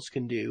individuals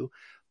can do.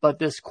 But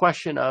this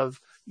question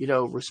of,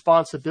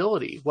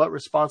 responsibility, what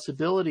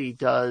responsibility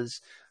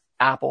does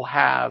Apple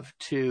have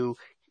to,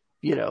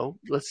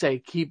 let's say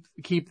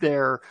keep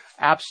their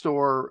app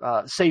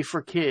store safe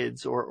for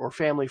kids or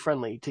family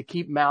friendly, to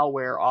keep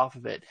malware off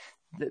of it.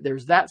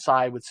 There's that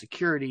side with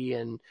security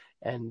and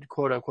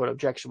quote unquote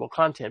objectionable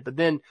content. But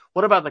then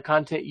what about the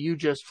content you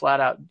just flat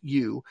out,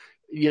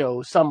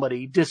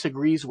 somebody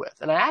disagrees with?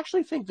 And I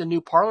actually think the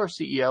new Parler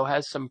CEO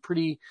has some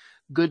pretty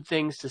good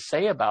things to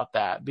say about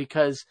that,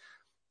 because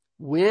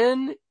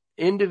when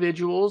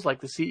individuals like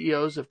the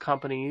CEOs of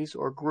companies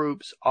or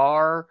groups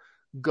are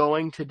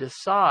going to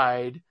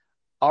decide,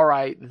 all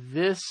right,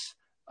 this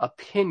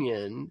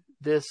opinion,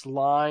 this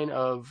line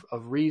of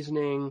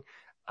reasoning,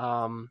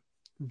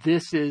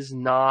 this is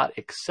not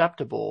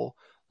acceptable,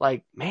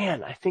 like,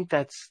 man, I think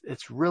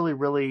it's really,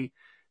 really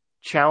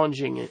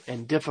challenging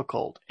and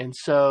difficult. And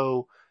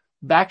so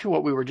back to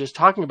what we were just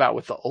talking about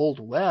with the old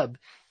web,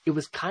 it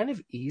was kind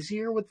of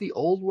easier with the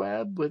old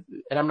web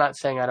and I'm not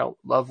saying I don't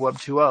love Web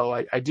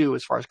 2.0. I do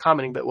as far as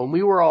commenting, but when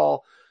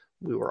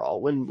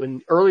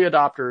when early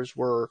adopters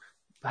were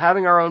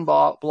having our own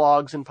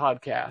blogs and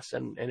podcasts,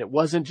 and it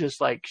wasn't just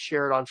like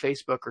shared on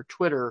Facebook or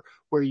Twitter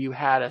where you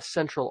had a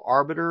central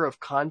arbiter of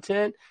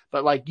content,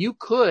 but like you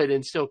could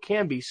and still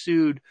can be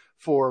sued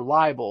for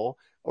libel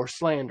or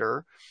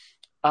slander.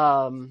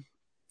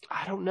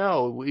 I don't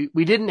know.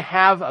 We didn't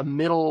have a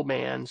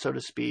middleman, so to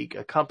speak,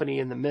 a company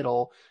in the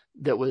middle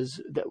that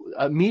was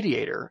a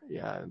mediator.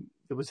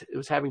 It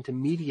was having to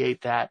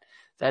mediate that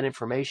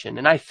information.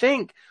 And I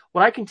think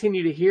what I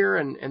continue to hear,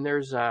 and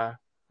there's I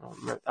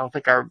don't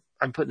think I'm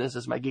putting this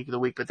as my geek of the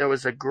week, but there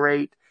was a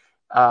great,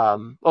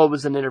 it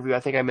was an interview I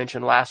think I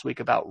mentioned last week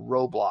about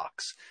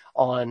Roblox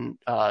on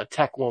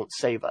Tech Won't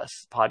Save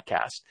Us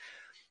podcast.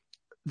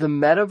 The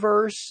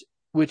metaverse,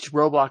 which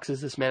Roblox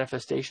is this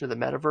manifestation of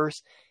the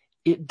metaverse,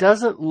 it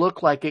doesn't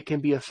look like it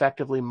can be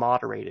effectively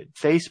moderated.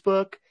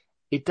 Facebook,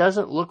 it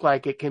doesn't look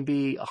like it can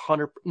be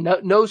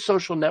no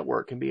social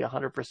network can be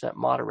 100%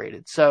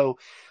 moderated. So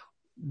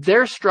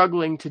they're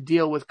struggling to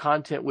deal with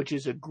content which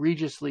is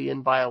egregiously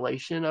in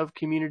violation of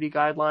community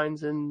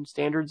guidelines and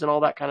standards and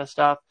all that kind of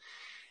stuff.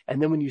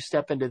 And then when you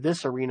step into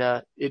this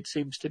arena, it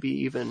seems to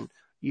be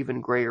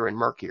even grayer and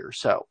murkier.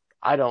 So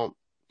I don't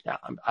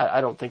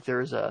think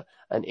there's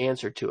an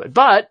answer to it.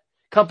 But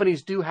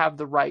companies do have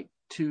the right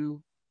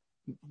to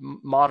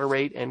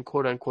moderate and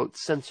quote unquote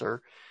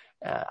censor.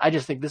 I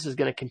just think this is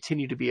going to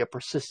continue to be a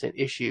persistent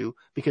issue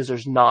because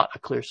there's not a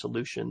clear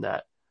solution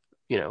that,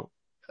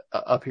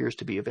 appears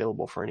to be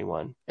available for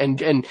anyone.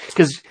 And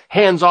because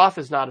hands off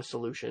is not a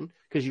solution,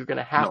 because you're going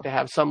to have to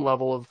have some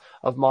level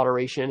of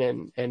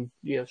moderation and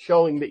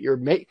showing that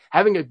you're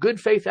having a good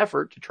faith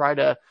effort to try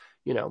to,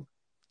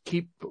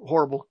 keep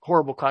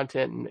horrible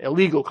content and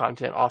illegal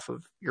content off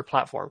of your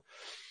platform.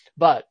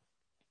 But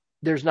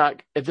there's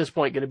not at this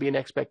point going to be an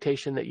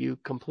expectation that you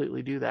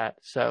completely do that.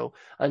 So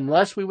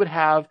unless we would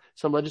have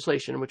some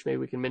legislation, which maybe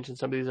we can mention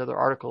some of these other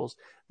articles,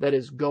 that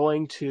is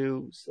going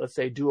to, let's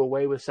say, do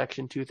away with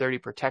Section 230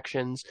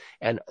 protections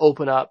and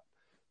open up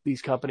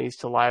these companies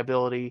to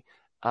liability.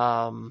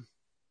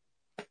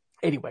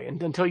 Anyway,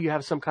 and until you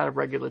have some kind of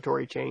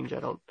regulatory change, I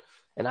don't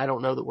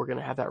know that we're going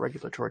to have that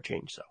regulatory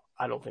change. So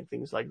I don't think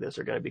things like this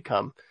are going to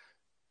become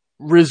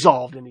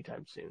resolved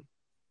anytime soon.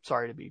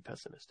 Sorry to be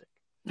pessimistic.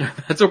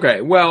 That's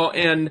okay. Well,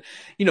 and,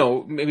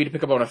 maybe to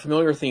pick up on a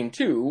familiar theme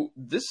too,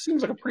 this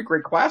seems like a pretty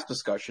great class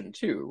discussion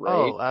too, right?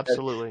 Oh,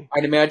 absolutely.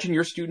 I'd imagine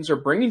your students are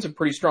bringing some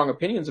pretty strong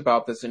opinions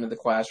about this into the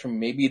classroom.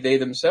 Maybe they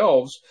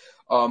themselves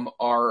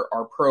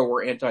are pro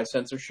or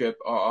anti-censorship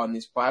on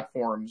these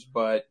platforms,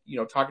 but,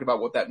 talking about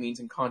what that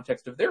means in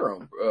context of their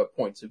own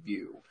points of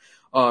view.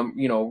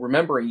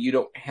 Remembering you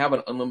don't have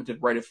an unlimited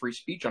right of free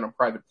speech on a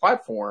private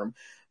platform.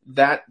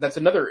 That's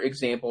another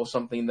example of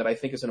something that I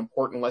think is an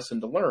important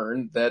lesson to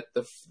learn, that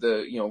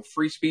the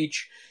free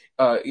speech,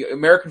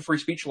 American free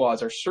speech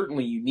laws are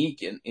certainly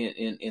unique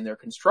in their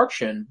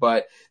construction,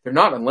 but they're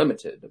not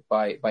unlimited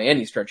by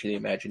any stretch of the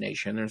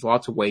imagination. There's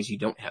lots of ways you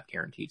don't have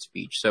guaranteed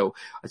speech. So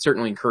I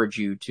certainly encourage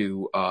you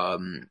to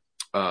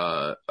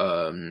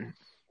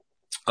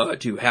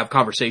have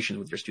conversations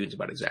with your students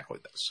about exactly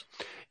this.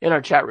 In our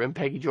chat room,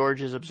 Peggy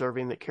George is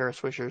observing that Kara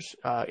Swisher's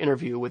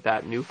interview with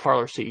that new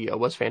Parler CEO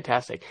was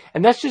fantastic.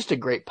 And that's just a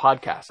great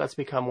podcast. That's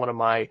become one of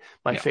my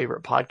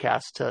favorite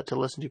podcasts to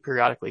listen to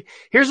periodically.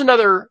 Here's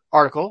another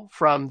article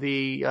from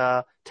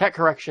the Tech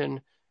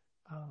Correction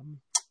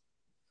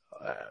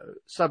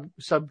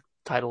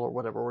subtitle or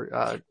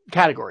whatever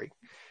category.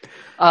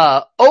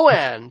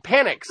 OAN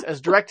panics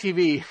as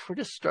DirecTV. We're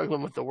just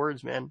struggling with the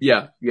words, man.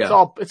 Yeah.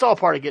 It's all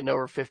part of getting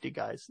over 50,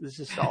 guys. This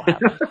is all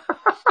happening.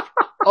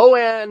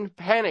 OAN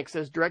panics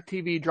as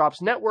DirecTV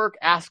drops network,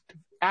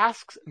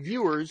 asks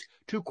viewers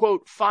to,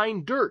 quote,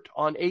 find dirt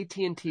on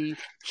AT&T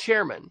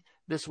chairman.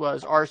 This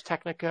was Ars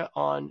Technica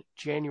on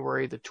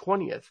January the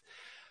 20th.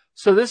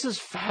 So this is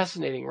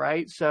fascinating,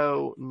 right?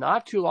 So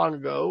not too long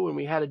ago when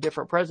we had a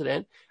different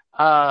president,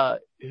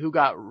 who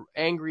got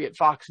angry at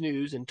Fox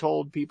News and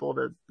told people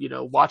to,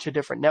 watch a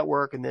different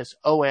network in this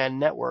OAN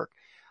network.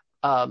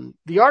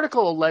 The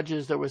article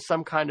alleges there was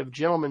some kind of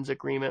gentleman's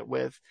agreement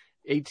with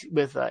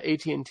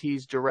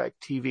AT&T's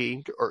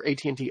DirecTV, or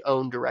AT&T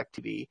owned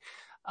DirecTV,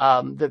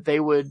 that they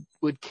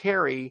would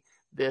carry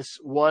this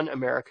One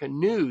America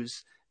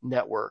News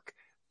network.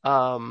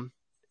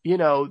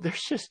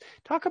 There's just,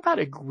 talk about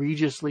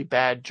egregiously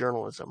bad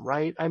journalism,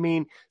 right? I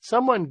mean,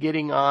 someone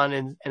getting on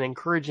and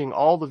encouraging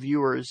all the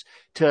viewers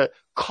to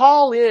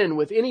call in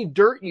with any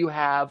dirt you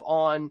have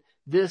on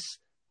this,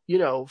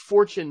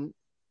 Fortune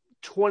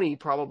 20,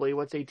 probably,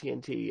 what's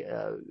AT&T,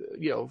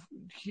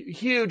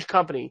 huge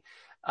company.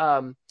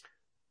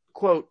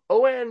 Quote,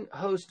 OAN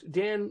host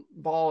Dan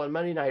Ball on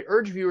Monday night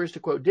urged viewers to,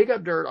 quote, dig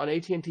up dirt on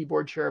AT&T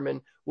board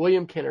chairman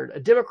William Kennard, a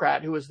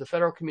Democrat who was the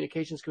Federal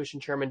Communications Commission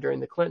chairman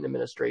during the Clinton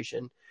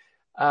administration.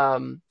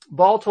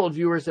 Ball told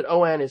viewers that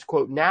OAN is,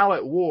 quote, now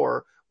at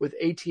war with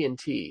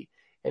AT&T.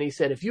 And he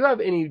said, if you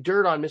have any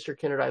dirt on Mr.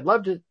 Kennard, I'd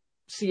love to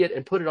see it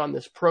and put it on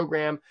this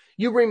program.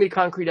 You bring me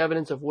concrete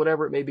evidence of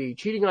whatever it may be,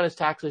 cheating on his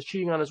taxes,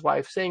 cheating on his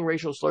wife, saying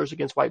racial slurs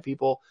against white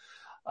people,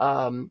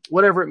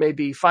 whatever it may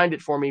be, find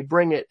it for me,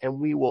 bring it, and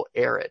we will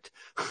air it.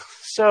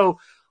 So,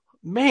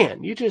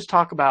 man, you just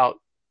talk about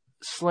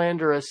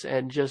slanderous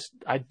and just,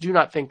 I do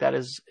not think that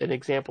is an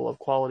example of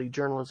quality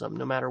journalism,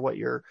 no matter what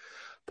your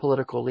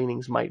political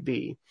leanings might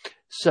be.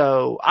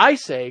 So I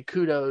say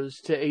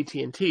kudos to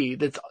AT&T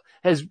that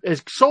has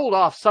sold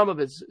off some of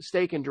its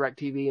stake in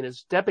DirecTV and is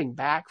stepping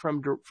back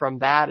from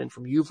that and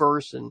from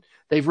Uverse, and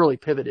they've really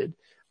pivoted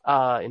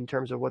in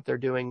terms of what they're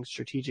doing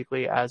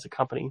strategically as a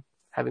company.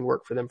 Having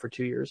worked for them for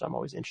 2 years, I'm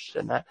always interested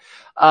in that.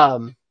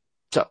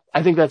 So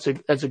I think that's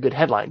a good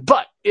headline,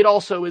 but it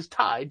also is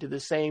tied to the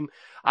same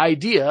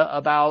idea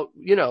about,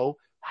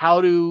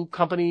 how do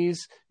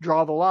companies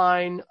draw the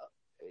line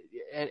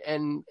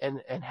and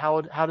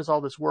how does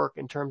all this work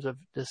in terms of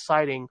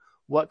deciding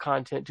what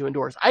content to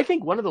endorse? I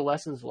think one of the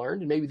lessons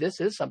learned, and maybe this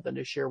is something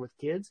to share with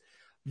kids,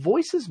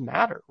 voices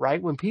matter,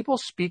 right? When people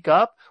speak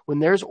up, when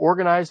there's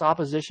organized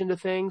opposition to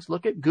things,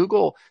 look at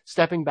Google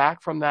stepping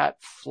back from that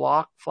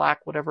FLAC,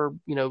 whatever,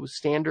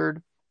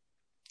 standard.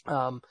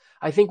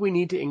 I think we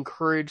need to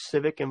encourage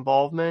civic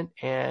involvement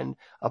and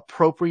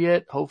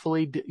appropriate,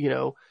 hopefully,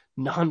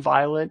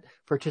 nonviolent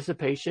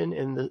participation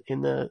in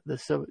the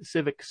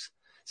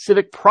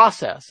civic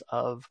process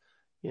of,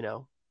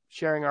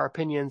 sharing our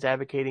opinions,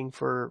 advocating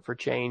for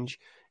change,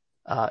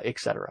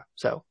 etc.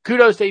 So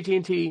kudos to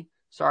AT&T.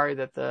 Sorry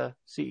that the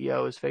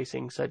CEO is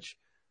facing such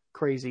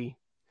crazy,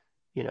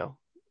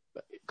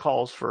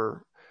 calls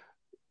for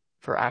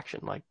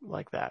action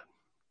like that.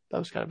 That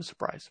was kind of a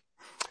surprise.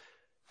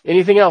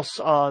 Anything else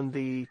on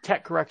the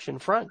tech correction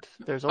front?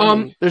 There's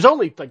only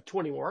like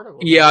 20 more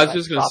articles. Yeah, I was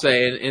just going to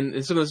say,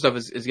 and some of the stuff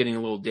is getting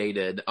a little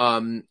dated.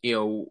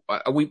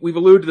 We've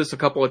alluded to this a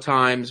couple of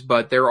times,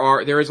 but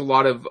there is a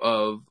lot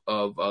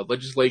of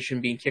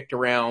legislation being kicked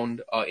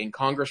around in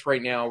Congress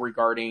right now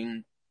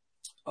regarding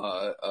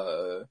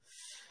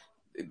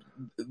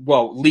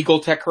legal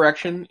tech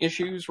correction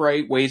issues,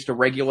 right? Ways to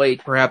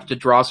regulate, perhaps to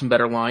draw some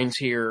better lines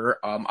here.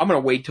 I'm going to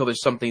wait till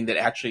there's something that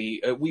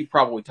actually, we've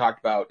probably talked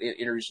about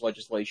introduced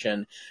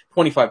legislation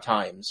 25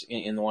 times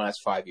in the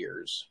last 5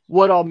 years.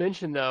 What I'll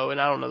mention though,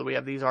 and I don't know that we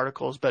have these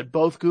articles, but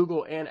both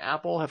Google and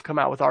Apple have come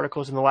out with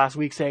articles in the last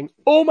week saying,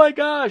 oh my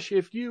gosh,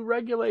 if you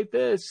regulate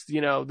this,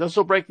 this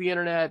will break the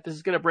internet. This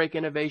is going to break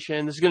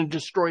innovation. This is going to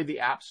destroy the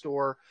App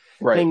Store,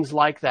 right. Things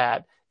like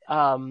that.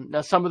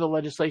 Now some of the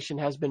legislation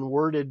has been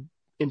worded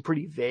in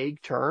pretty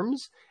vague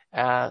terms.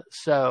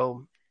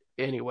 So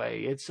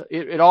anyway,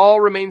 it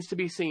all remains to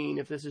be seen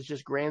if this is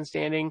just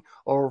grandstanding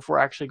or if we're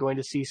actually going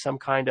to see some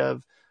kind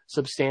of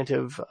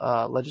substantive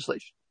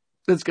legislation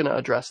that's going to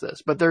address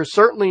this. But there's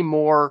certainly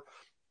more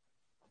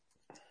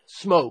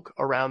smoke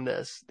around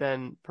this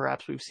than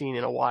perhaps we've seen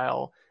in a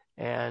while.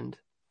 And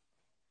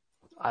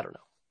I don't know.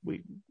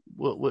 We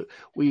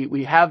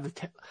have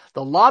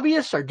the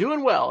lobbyists are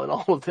doing well in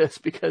all of this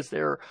because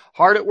they're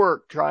hard at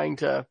work trying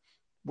to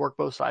work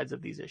both sides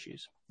of these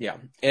issues. Yeah.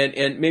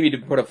 And maybe to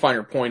put a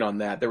finer point on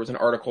that, there was an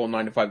article in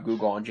 9 to 5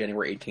 Google on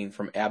January 18th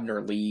from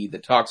Abner Lee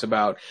that talks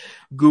about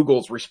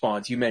Google's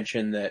response. You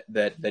mentioned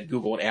that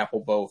Google and Apple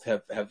both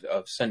have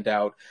sent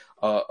out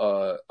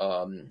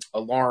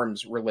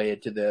alarms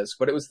related to this,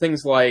 but it was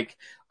things like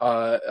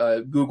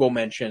Google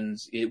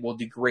mentions it will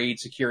degrade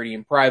security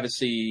and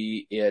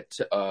privacy.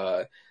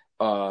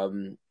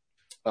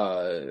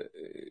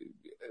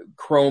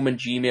 Chrome and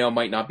Gmail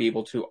might not be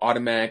able to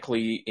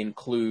automatically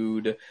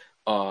include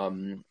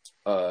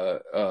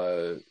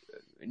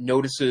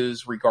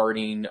notices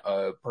regarding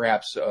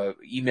perhaps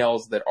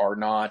emails that are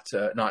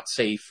not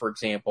safe, for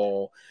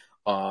example.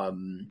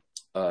 And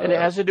it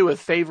has to do with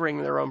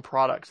favoring their own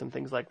products and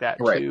things like that,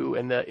 right. Too,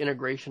 and the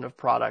integration of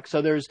products.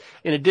 So there's,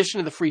 in addition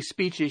to the free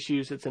speech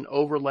issues, it's an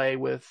overlay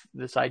with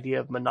this idea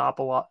of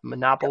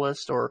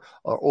monopolist or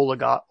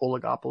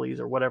oligopolies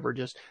or whatever,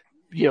 just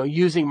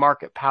using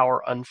market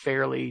power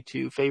unfairly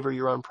to favor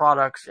your own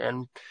products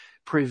and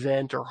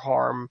prevent or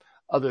harm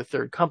other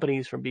third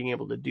companies from being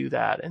able to do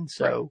that. And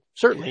so right.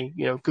 Certainly,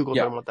 Google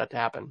doesn't want that to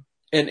happen.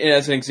 And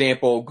as an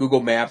example,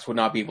 Google Maps would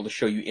not be able to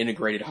show you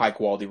integrated high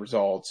quality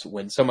results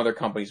when some other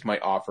companies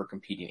might offer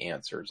competing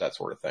answers, that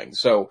sort of thing.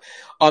 So,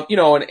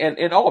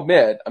 and I'll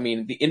admit,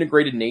 the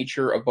integrated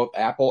nature of both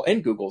Apple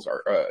and Google's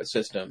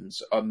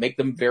systems make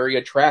them very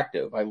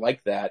attractive. I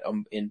like that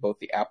in both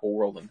the Apple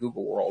world and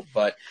Google world.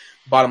 But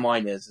bottom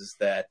line is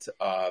that,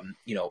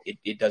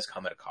 it does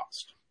come at a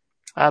cost.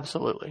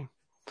 Absolutely.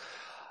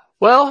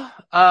 Well,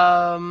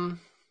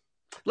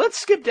 let's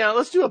skip down.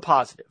 Let's do a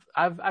positive.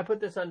 I put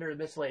this under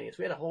miscellaneous.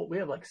 We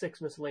have like 6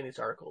 miscellaneous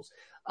articles.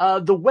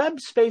 The Webb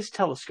Space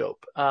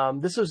Telescope.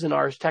 This was in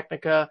Ars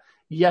Technica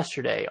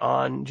yesterday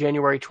on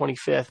January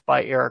 25th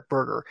by Eric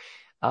Berger.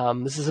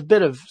 This is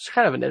it's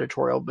kind of an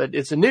editorial, but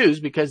it's a news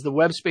because the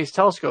Webb Space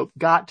Telescope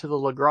got to the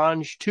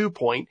Lagrange 2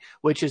 point,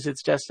 which is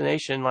its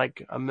destination,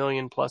 like 1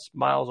 million plus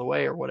miles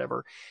away or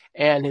whatever.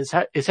 And his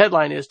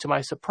headline is, "To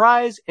my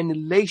surprise and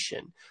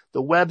elation,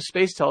 the Webb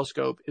Space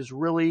Telescope is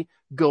really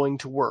going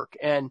to work."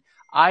 And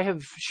I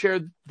have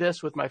shared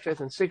this with my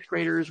 5th and 6th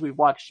graders. We've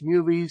watched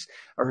movies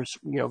or,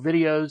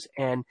 videos,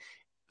 and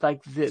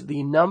like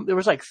there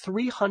was like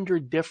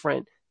 300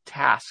 different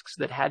tasks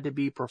that had to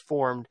be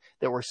performed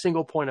that were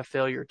single point of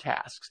failure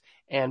tasks.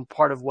 And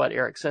part of what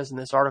Eric says in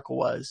this article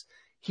was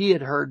he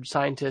had heard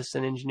scientists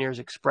and engineers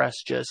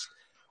express just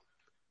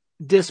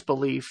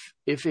disbelief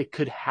if it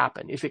could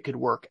happen, if it could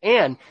work,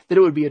 and that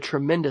it would be a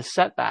tremendous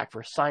setback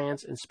for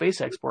science and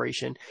space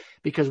exploration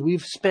because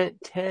we've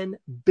spent $10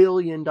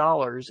 billion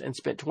and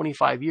spent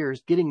 25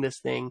 years getting this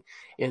thing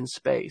in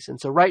space. And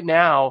so right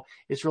now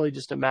it's really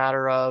just a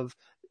matter of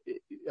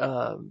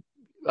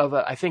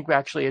I think we're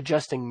actually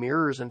adjusting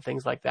mirrors and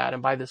things like that.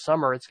 And by the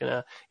summer, it's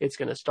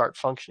gonna start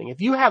functioning. If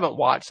you haven't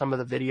watched some of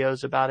the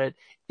videos about it,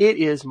 it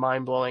is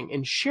mind blowing.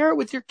 And share it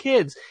with your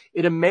kids.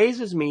 It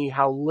amazes me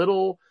how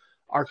little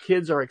our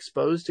kids are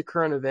exposed to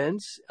current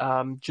events.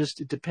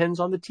 It depends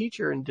on the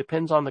teacher and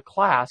depends on the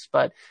class.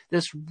 But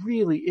this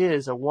really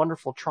is a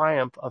wonderful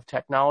triumph of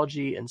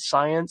technology and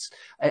science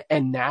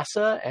and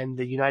NASA and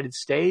the United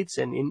States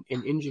and in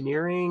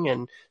engineering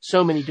and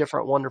so many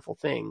different wonderful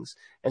things.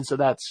 And so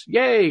that's,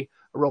 yay,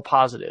 a real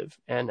positive.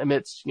 And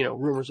amidst,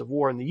 rumors of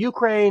war in the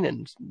Ukraine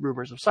and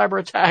rumors of cyber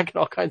attack and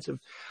all kinds of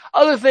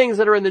other things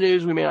that are in the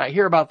news, we may not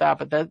hear about that,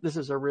 but this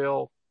is a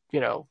real,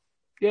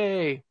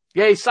 yay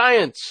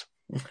science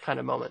kind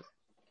of moment,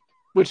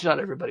 which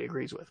not everybody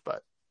agrees with,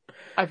 but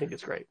I think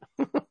it's great.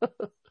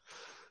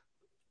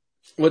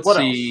 Let's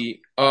see.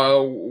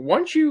 Why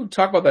don't you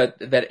talk about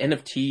that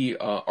NFT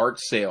art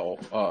sale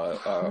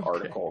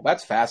article?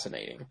 That's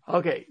fascinating.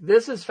 Okay,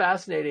 this is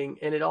fascinating,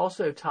 and it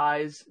also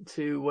ties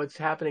to what's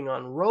happening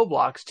on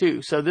Roblox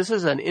too. So this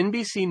is an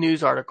NBC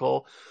News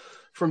article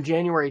from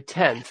January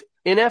 10th.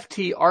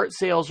 NFT art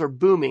sales are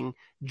booming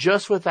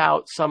just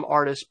without some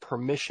artist's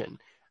permission.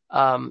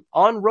 On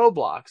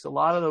Roblox, a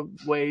lot of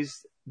the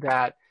ways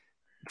that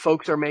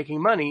folks are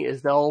making money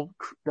is they'll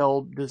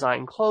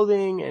design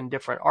clothing and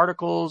different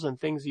articles and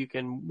things you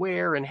can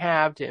wear and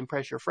have to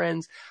impress your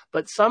friends.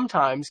 But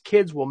sometimes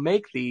kids will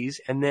make these,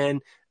 and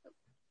then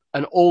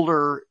an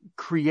older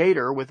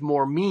creator with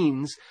more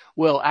means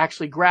will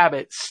actually grab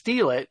it,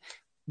 steal it.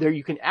 There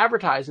you can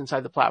advertise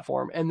inside the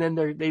platform, and then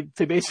they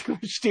basically are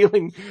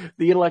stealing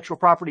the intellectual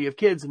property of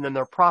kids, and then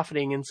they're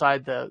profiting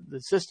inside the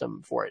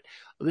system for it.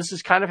 This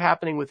is kind of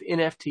happening with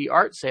NFT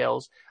art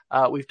sales.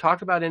 We've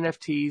talked about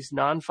NFTs,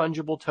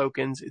 non-fungible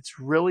tokens. It's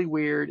really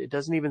weird. It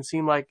doesn't even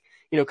seem like,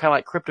 kind of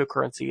like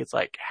cryptocurrency. It's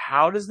like,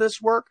 how does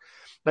this work?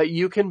 But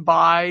you can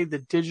buy the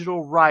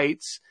digital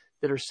rights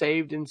that are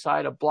saved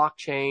inside a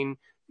blockchain,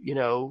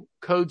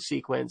 code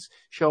sequence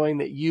showing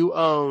that you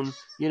own,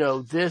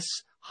 this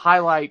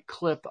highlight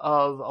clip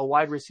of a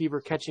wide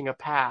receiver catching a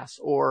pass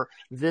or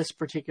this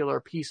particular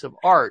piece of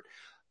art.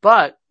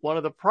 But one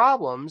of the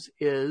problems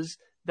is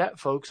that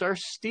folks are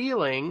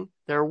stealing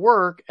their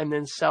work and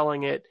then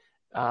selling it.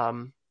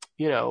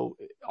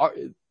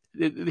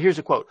 Here's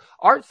a quote: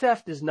 "Art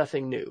theft is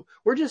nothing new.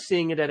 We're just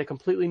seeing it at a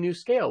completely new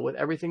scale with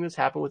everything that's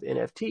happened with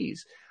NFTs.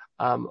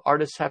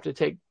 Artists have to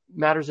take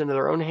matters into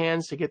their own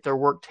hands to get their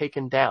work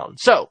taken down."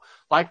 So,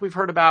 like we've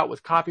heard about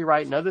with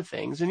copyright and other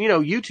things, and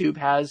YouTube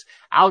has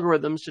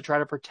algorithms to try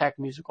to protect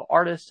musical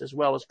artists as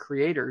well as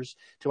creators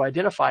to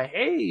identify,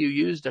 hey, you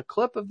used a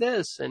clip of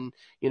this, and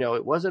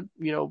it wasn't,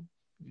 do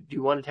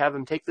you want to have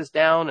them take this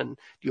down, and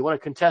do you want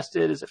to contest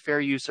it? Is it fair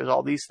use? There's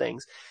all these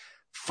things.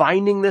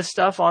 Finding this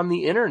stuff on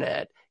the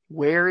internet.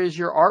 Where is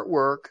your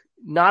artwork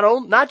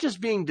not just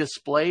being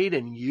displayed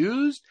and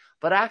used,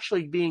 but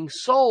actually being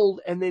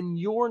sold, and then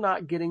you're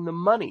not getting the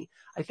money?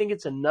 I think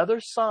it's another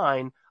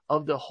sign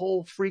of the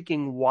whole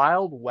freaking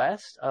wild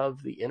west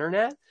of the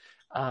internet,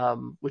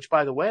 which,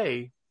 by the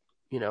way,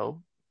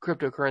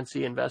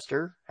 cryptocurrency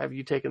investor, have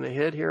you taken the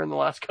hit here in the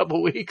last couple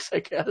of weeks, I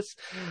guess?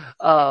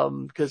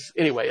 Because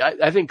anyway,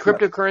 I think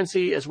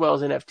cryptocurrency as well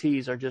as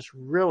NFTs are just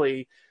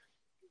really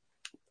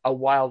a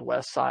wild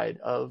west side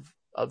of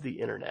the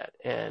internet.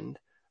 And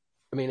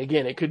I mean,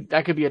 again,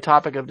 that could be a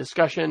topic of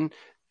discussion.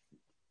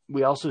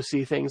 We also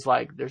see things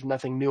like there's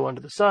nothing new under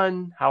the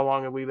sun. How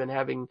long have we been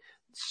having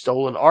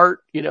stolen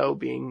art,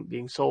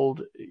 being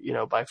sold,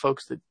 by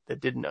folks that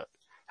didn't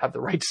have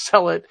the right to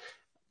sell it,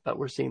 but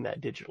we're seeing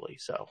that digitally.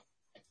 So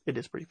it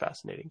is pretty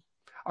fascinating.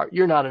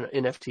 You're not an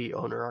NFT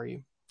owner, are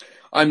you?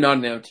 I'm not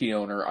an NFT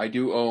owner. I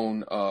do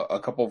own a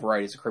couple of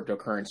varieties of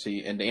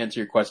cryptocurrency, and to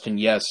answer your question,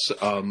 yes,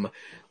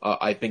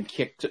 I've been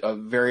kicked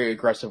very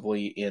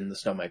aggressively in the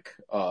stomach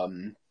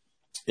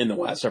in the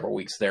last several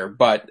weeks there.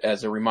 But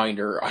as a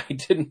reminder, I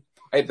didn't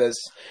buy this.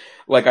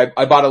 Like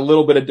I bought a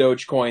little bit of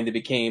Dogecoin that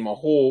became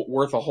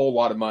worth a whole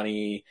lot of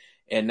money,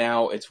 and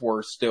now it's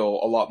worth still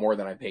a lot more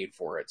than I paid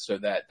for it. So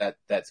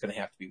that's going to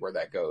have to be where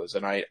that goes.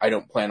 And I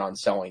don't plan on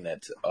selling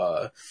it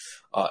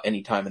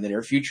anytime in the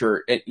near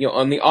future.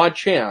 On the odd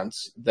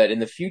chance that in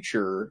the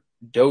future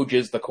Doge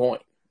is the coin.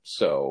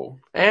 So,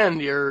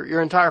 and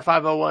your entire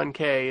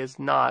 501k is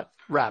not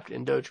wrapped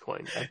in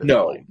Dogecoin at this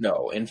point.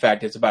 No. In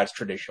fact, it's about as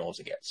traditional as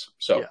it gets.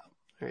 So, yeah,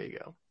 there you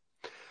go.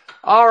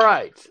 All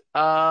right.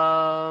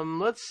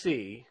 Let's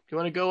see. Do you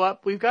want to go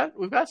up? We've got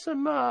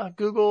some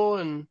Google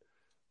and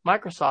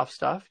Microsoft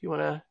stuff. You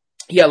want to?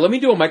 Yeah, let me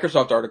do a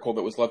Microsoft article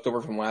that was left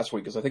over from last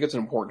week because I think it's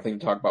an important thing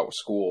to talk about with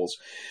schools.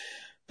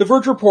 The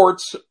Verge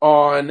reports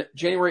on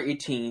January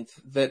 18th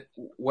that,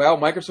 well,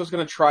 Microsoft's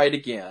going to try it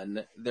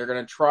again. They're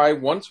going to try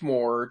once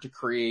more to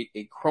create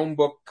a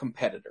Chromebook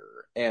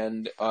competitor.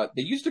 And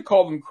they used to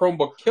call them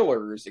Chromebook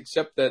killers,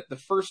 except that the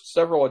first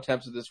several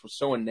attempts of this were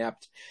so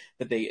inept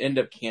that they end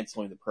up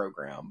canceling the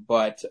program.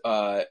 But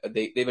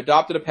they've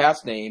adopted a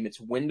past name. It's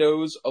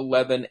Windows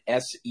 11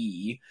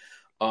 SE.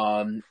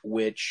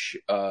 Which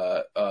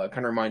kind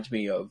of reminds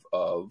me of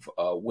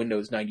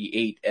Windows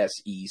 98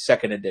 SE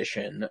second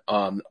edition.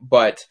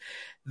 But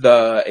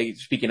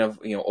speaking of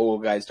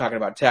old guys talking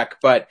about tech,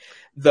 but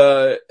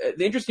the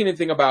interesting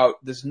thing about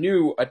this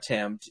new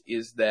attempt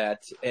is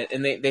that,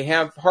 and they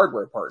have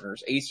hardware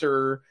partners,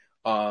 Acer,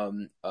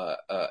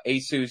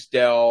 Asus,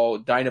 Dell,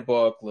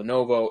 Dynabook,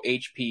 Lenovo,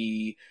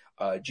 HP.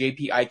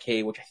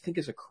 JPIK, which I think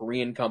is a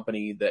Korean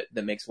company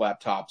that makes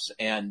laptops,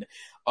 and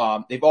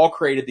they've all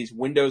created these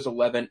Windows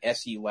 11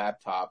 SE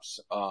laptops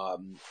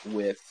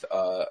with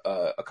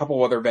a couple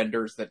of other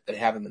vendors that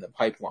have them in the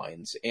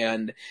pipelines.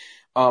 And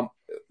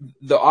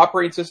the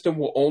operating system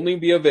will only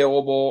be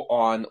available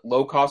on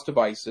low-cost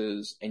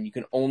devices, and you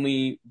can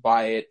only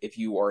buy it if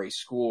you are a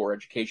school or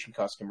education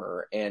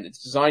customer. And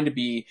it's designed to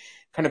be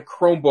kind of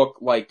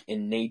Chromebook-like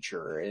in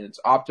nature, and it's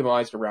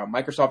optimized around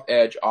Microsoft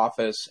Edge,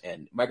 Office,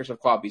 and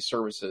Microsoft Cloud-based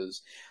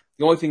services.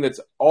 The only thing that's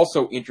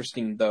also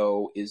interesting,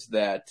 though, is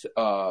that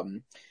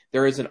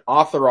there is an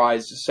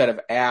authorized set of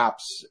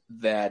apps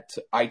that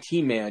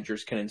IT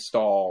managers can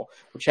install,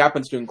 which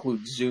happens to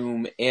include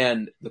Zoom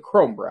and the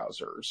Chrome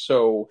browser.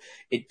 So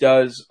it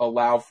does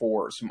allow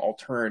for some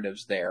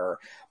alternatives there.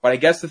 But I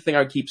guess the thing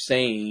I keep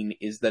saying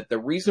is that the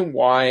reason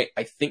why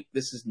I think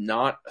this is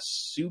not a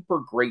super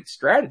great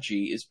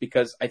strategy is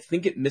because I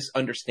think it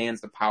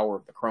misunderstands the power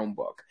of the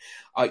Chromebook.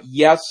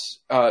 Yes,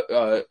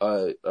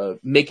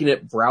 making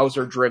it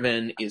browser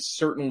driven is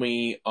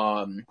certainly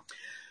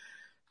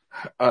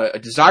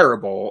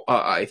desirable,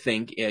 I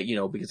think,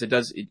 because it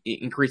does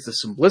increase the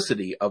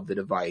simplicity of the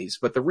device.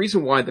 But the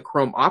reason why the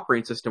Chrome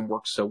operating system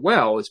works so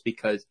well is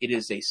because it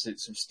is a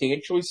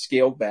substantially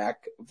scaled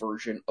back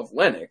version of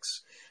Linux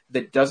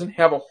that doesn't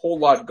have a whole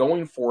lot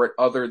going for it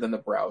other than the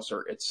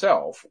browser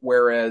itself.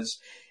 Whereas,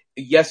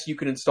 yes, you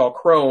can install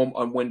Chrome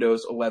on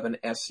Windows 11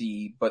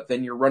 SE, but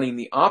then you're running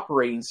the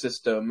operating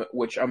system,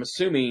 which I'm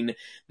assuming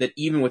that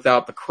even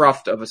without the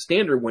cruft of a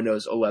standard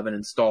Windows 11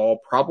 install,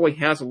 probably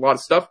has a lot of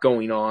stuff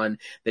going on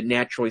that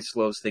naturally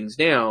slows things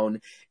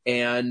down.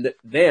 And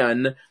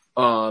then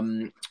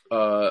you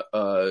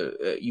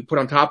put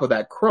on top of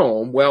that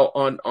Chrome. Well,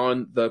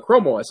 on the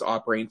Chrome OS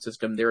operating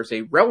system, there's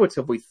a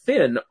relatively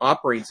thin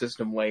operating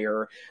system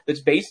layer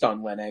that's based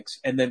on Linux,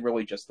 and then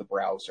really just the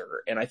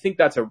browser. And I think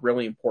that's a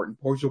really important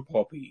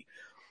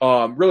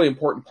really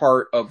important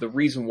part of the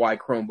reason why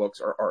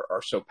Chromebooks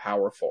are so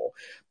powerful.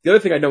 The other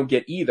thing I don't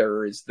get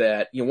either is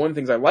that, one of the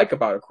things I like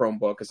about a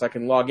Chromebook is I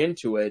can log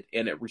into it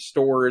and it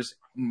restores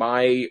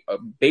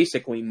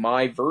basically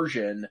my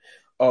version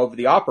of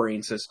the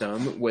operating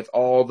system with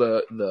all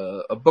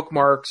the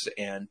bookmarks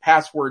and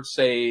passwords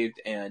saved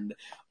and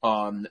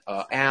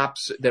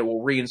apps that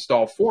will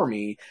reinstall for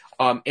me.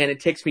 And it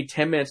takes me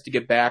 10 minutes to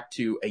get back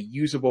to a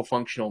usable,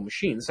 functional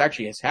machine. This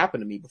actually has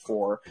happened to me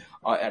before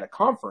at a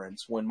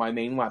conference when my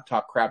main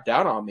laptop crapped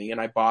out on me, and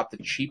I bought the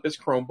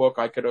cheapest Chromebook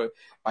I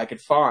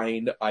could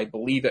find. I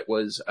believe it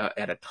was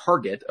at a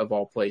Target of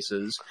all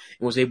places,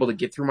 and was able to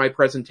get through my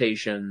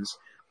presentations.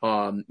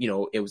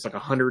 It was like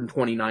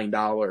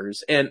 $129,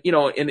 and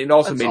and it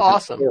also made a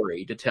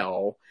story to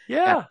tell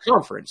at the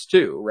conference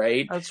too,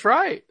 right? That's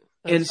right.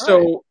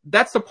 So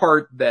that's the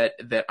part that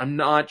I'm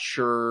not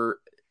sure.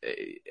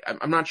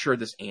 I'm not sure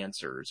this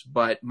answers,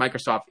 but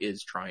Microsoft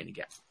is trying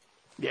again.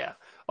 Yeah.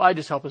 Well, I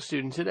just helped a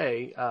student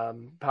today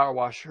power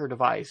wash her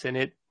device, and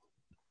it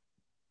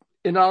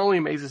not only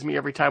amazes me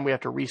every time we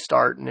have to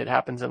restart, and it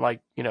happens in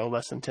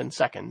less than 10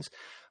 seconds,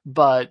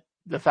 but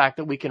the fact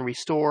that we can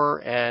restore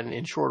and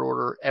in short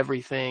order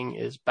everything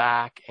is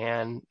back,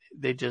 and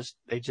they just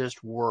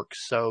work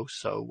so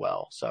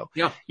well. So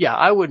yeah,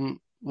 I wouldn't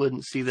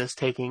see this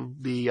taking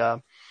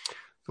the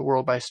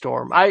world by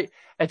storm.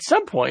 At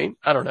some point,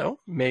 I don't know,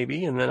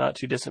 maybe in the not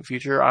too distant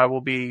future, I will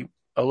be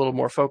a little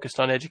more focused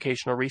on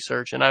educational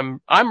research, and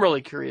I'm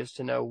really curious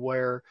to know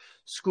where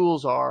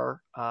schools are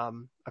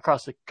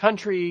across the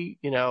country,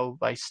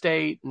 by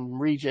state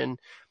and region.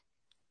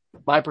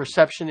 My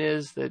perception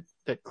is that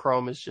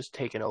Chrome is just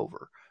taken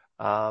over,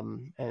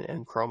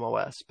 and Chrome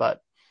OS.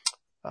 But,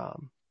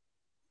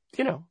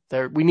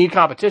 we need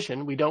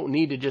competition. We don't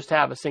need to just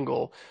have a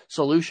single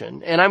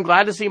solution. And I'm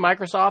glad to see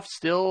Microsoft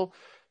still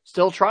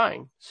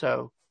trying.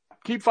 So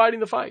keep fighting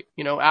the fight.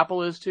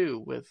 Apple is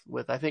too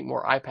with I think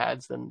more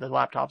iPads than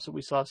laptops, that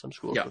we saw some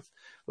schools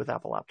with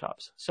Apple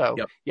laptops. So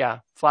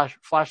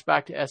flash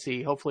back to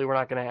SE. Hopefully we're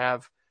not going to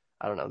have,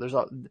 I don't know, there's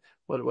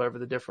whatever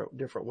the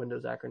different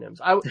Windows acronyms.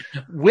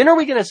 When are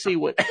we going to see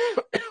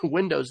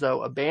Windows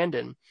though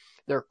abandon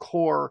their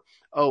core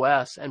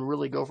OS and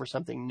really go for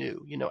something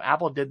new?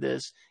 Apple did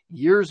this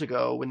years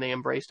ago when they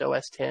embraced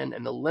OS X,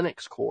 and the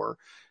Linux core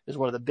is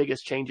one of the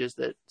biggest changes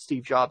that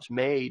Steve Jobs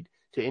made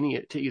to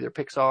either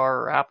Pixar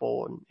or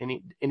Apple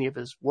and any of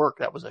his work.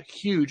 That was a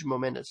huge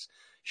momentous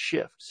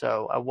shift.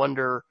 So I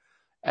wonder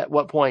at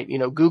what point,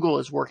 Google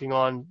is working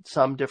on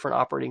some different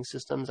operating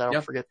systems. I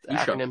don't forget the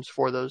acronyms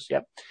for those.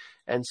 Yep.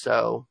 And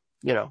so,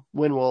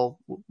 when will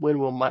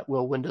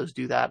Windows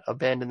do that?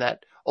 Abandon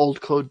that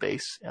old code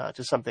base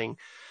to something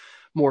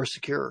more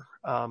secure.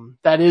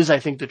 That is, I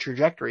think, the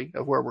trajectory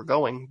of where we're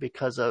going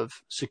because of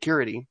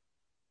security.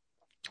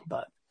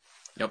 But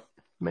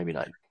maybe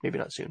not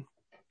soon.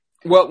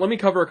 Well, let me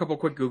cover a couple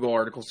quick Google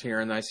articles here,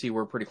 and I see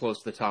we're pretty close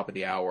to the top of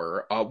the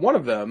hour. One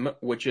of them,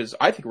 which is,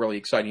 I think, really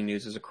exciting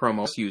news as a Chrome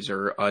OS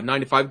user, 9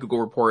 to 5 Google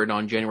reported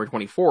on January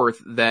 24th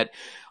that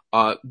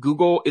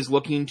Google is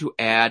looking to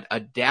add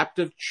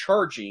adaptive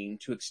charging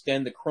to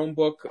extend the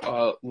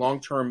Chromebook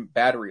long-term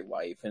battery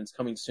life, and it's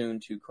coming soon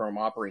to Chrome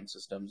operating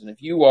systems. And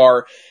if you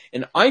are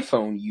an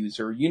iPhone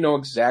user, you know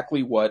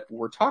exactly what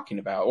we're talking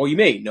about. Well, you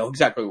may know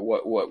exactly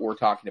what we're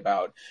talking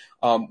about.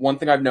 One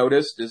thing I've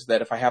noticed is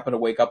that if I happen to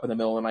wake up in the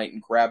middle of the night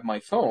and grab my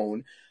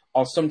phone,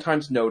 I'll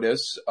sometimes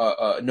notice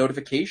a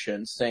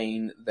notification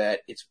saying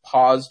that it's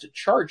paused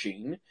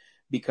charging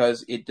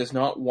because it does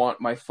not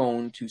want my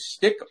phone to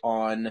stick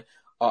on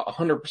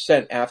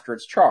 100% after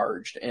it's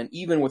charged. And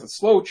even with a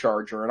slow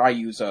charger, and I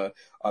use a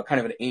kind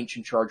of an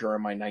ancient charger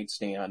on my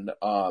nightstand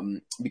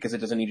because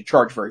it doesn't need to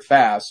charge very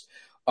fast.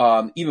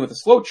 Even with a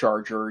slow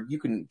charger, you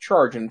can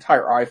charge an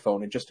entire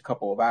iPhone in just a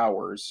couple of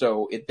hours.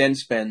 So it then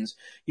spends,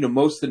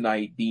 most of the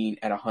night being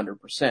at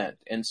 100%.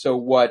 And so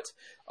what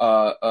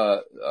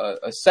a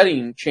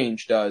setting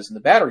change does in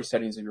the battery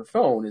settings of your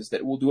phone is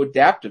that it will do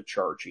adaptive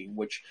charging,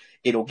 which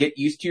it'll get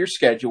used to your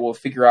schedule,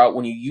 figure out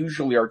when you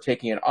usually are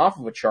taking it off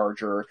of a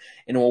charger,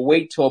 and it will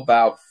wait till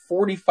about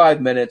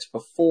 45 minutes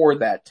before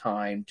that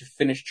time to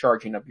finish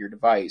charging up your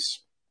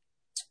device,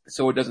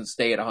 so it doesn't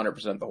stay at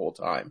 100% the whole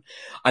time.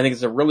 I think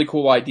it's a really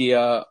cool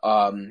idea.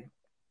 I've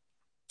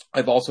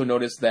also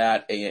noticed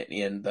that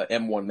in the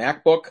M1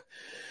 MacBook,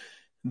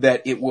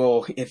 that it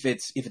will, if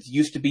it's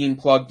used to being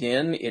plugged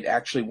in, it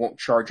actually won't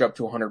charge up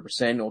to 100%.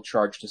 It'll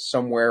charge to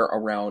somewhere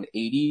around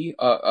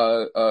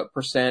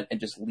 80% and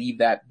just leave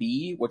that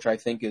be, which I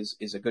think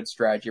is a good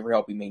strategy for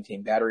helping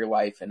maintain battery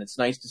life. And it's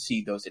nice to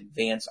see those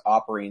advanced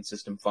operating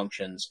system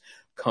functions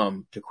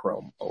come to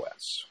Chrome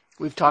OS.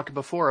 We've talked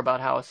before about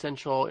how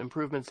essential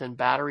improvements in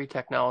battery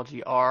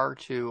technology are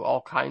to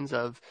all kinds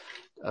of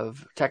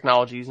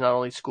technologies, not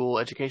only school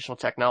educational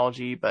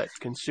technology, but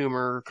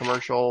consumer,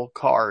 commercial,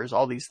 cars,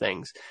 all these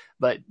things.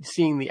 But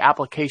seeing the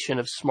application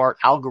of smart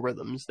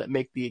algorithms that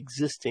make the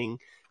existing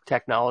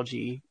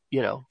technology,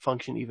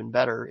 function even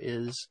better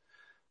is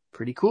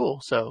pretty cool.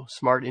 So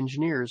smart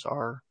engineers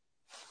are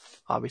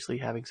obviously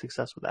having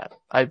success with that.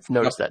 I've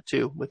noticed that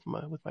too with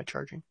my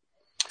charging.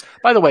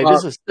 By the way,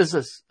 this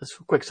is a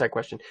quick side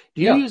question.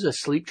 Do you use a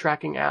sleep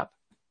tracking app?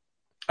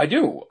 I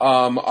do.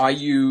 I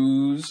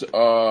use can't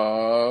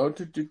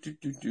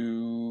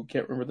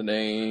remember the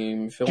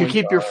name. Do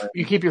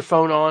you keep your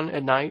phone on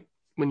at night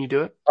when you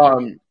do it?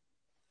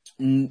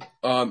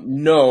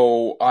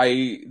 No.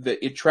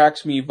 It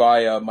tracks me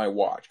via my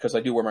watch because I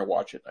do wear my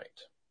watch at night.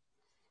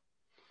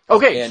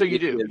 Okay, so you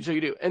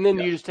do. And then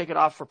you just take it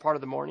off for part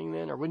of the morning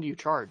then, or when do you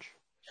charge?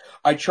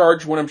 I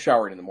charge when I'm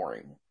showering in the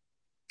morning.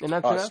 And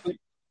that's enough?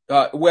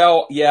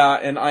 Well, yeah,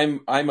 and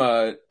I'm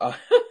a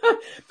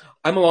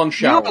I'm a long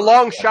shower. You're a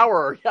long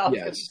shower.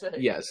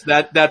 Yes.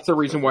 That's the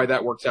reason why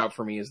that works out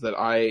for me, is that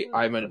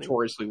I'm a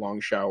notoriously long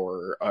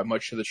shower,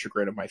 much to the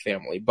chagrin of my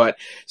family. But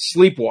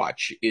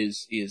Sleepwatch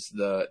is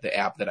the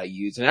app that I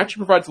use, and it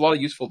actually provides a lot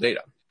of useful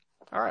data.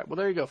 All right. Well,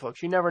 there you go,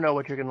 folks. You never know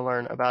what you're going to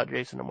learn about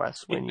Jason and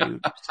Wes when you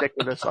stick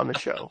with us on the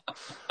show.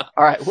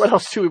 All right. What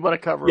else do we want to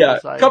cover? Yeah,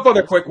 a couple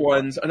other quick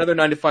ones. Another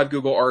 9 to 5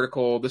 Google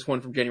article, this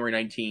one from January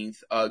 19th.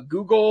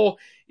 Google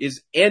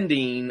is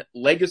ending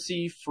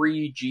legacy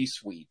free G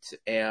Suite.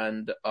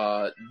 And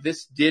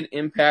this did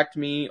impact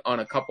me on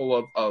a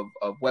couple of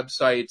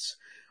websites.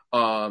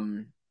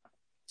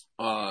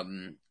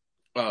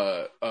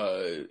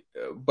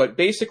 But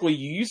basically,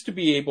 you used to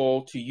be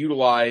able to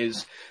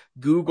utilize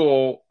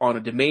Google on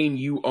a domain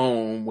you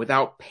own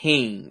without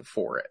paying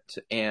for it.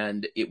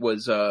 And it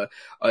was an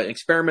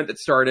experiment that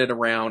started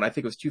around, I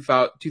think it was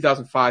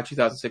 2005,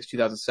 2006,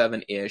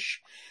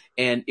 2007-ish.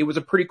 And it was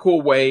a pretty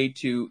cool way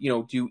to,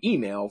 do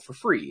email for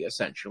free,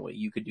 essentially.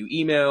 You could do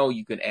email,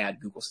 you could add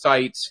Google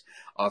Sites.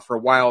 For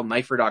a while,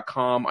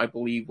 Nifer.com, I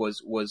believe,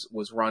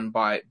 was run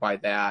by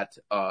that.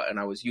 And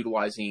I was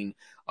utilizing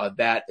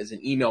that as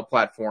an email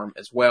platform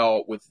as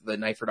well with the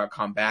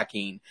Nifer.com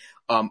backing.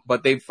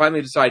 But they've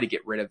finally decided to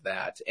get rid of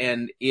that.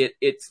 And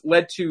it's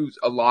led to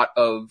a lot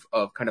of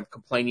kind of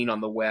complaining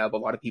on the web. A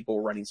lot of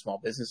people running small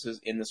businesses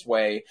in this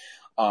way.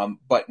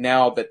 But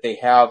now that they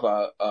have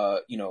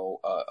a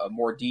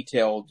more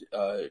detailed,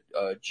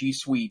 G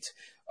Suite,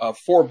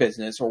 for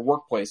business or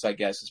workplace, I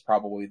guess is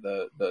probably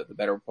the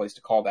better place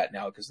to call that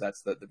now, because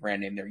that's the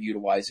brand name they're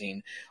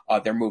utilizing.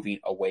 They're moving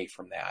away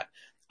from that.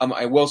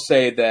 I will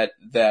say that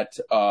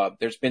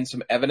there's been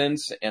some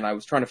evidence, and I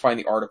was trying to find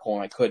the article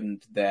and I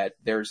couldn't, that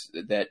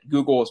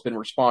Google has been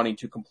responding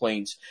to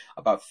complaints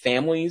about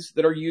families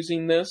that are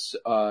using this,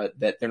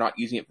 that they're not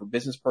using it for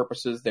business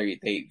purposes.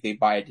 They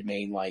buy a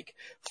domain like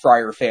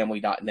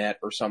friarfamily.net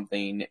or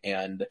something,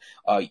 and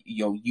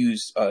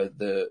use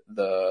the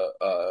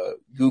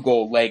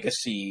Google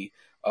legacy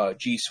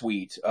G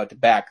Suite to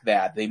back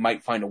that. They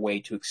might find a way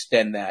to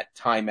extend that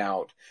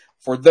timeout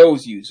for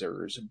those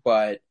users,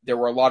 but there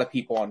were a lot of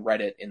people on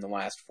Reddit in the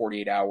last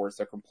 48 hours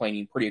that are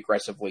complaining pretty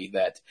aggressively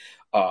that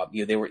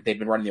they've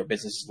been running their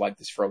businesses like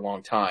this for a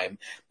long time.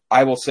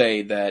 I will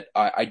say that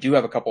I do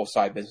have a couple of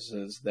side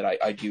businesses that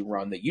I do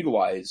run that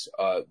utilize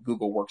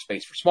Google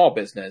Workspace for small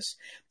business.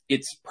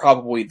 It's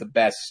probably the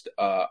best.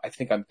 I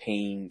think I'm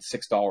paying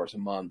 $6 a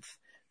month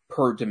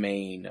per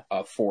domain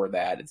for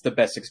that. It's the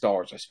best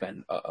 $6 I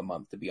spend a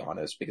month, to be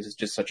honest, because it's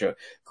just such a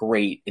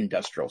great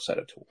industrial set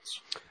of tools.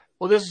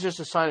 Well, this is just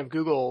a sign of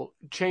Google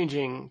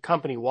changing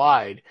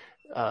company-wide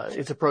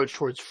its approach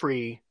towards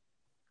free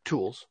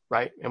tools,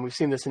 right? And we've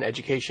seen this in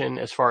education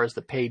as far as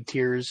the paid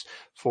tiers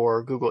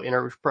for Google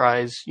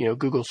Enterprise,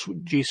 Google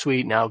G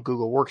Suite, now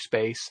Google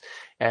Workspace.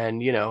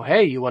 And,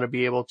 hey, you want to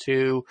be able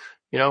to,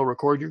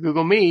 record your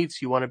Google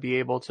Meets. You want to be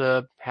able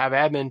to have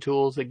admin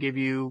tools that give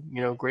you,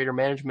 greater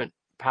management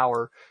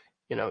power.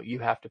 You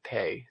have to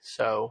pay.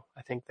 So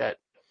I think that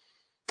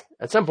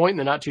at some point in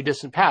the not too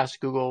distant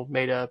past, Google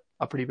made a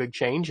pretty big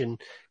change and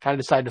kind of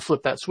decided to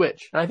flip that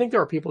switch. And I think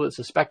there are people that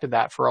suspected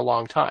that for a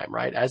long time,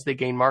 right? As they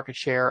gain market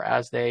share,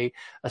 as they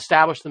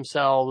establish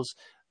themselves,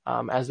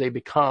 as they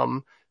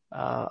become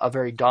a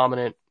very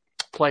dominant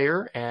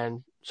player,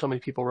 and so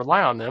many people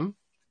rely on them,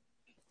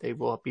 they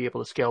will be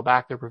able to scale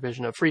back their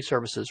provision of free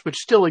services, which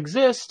still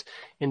exist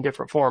in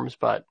different forms,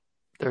 but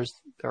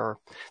the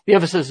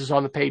emphasis is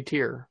on the paid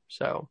tier.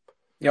 So,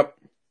 yep.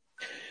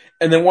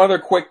 And then one other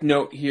quick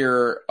note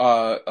here,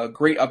 a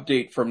great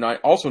update from 9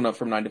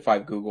 to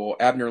 5 Google.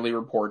 Abner Lee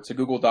reports that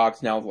Google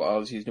Docs now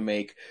allows you to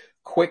make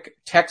quick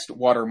text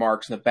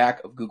watermarks in the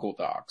back of Google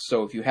Docs.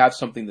 So if you have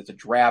something that's a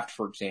draft,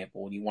 for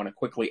example, and you want to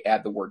quickly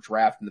add the word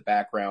draft in the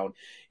background,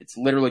 it's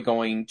literally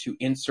going to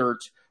insert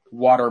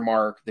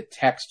watermark the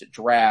text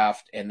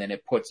draft, and then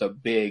it puts a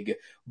big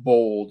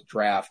bold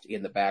draft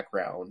in the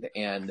background.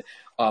 And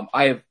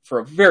I have, for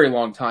a very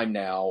long time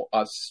now,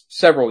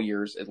 several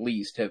years at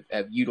least,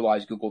 have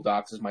utilized Google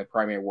Docs as my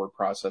primary word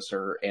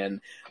processor, and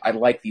I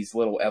like these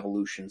little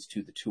evolutions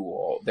to the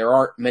tool. There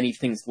aren't many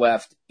things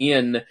left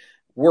in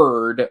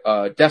Word,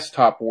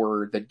 desktop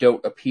Word, that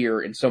don't appear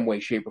in some way,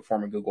 shape, or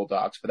form in Google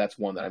Docs, but that's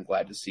one that I'm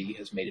glad to see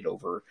has made it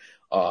over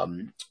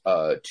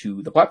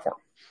to the platform.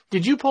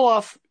 Did you pull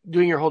off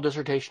doing your whole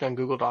dissertation on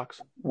Google Docs?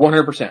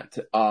 100%.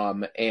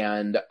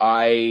 And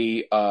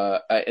I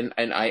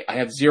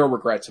have zero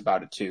regrets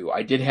about it too.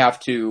 I did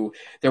have to,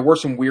 there were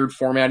some weird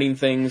formatting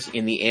things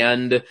in the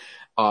end,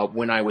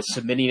 when I was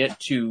submitting it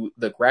to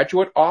the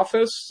graduate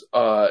office,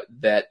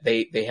 that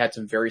they had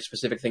some very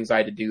specific things I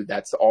had to do.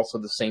 That's also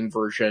the same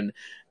version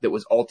that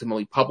was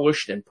ultimately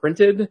published and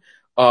printed,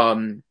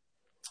 and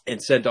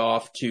sent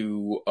off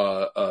to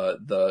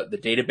the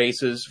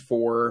databases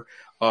for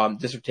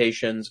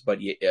dissertations. But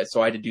yeah, so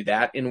I had to do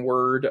that in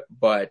Word.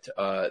 But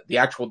the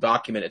actual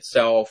document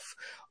itself,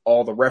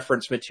 all the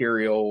reference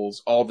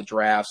materials, all the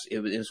drafts, it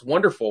was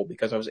wonderful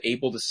because I was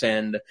able to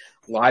send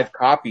live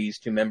copies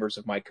to members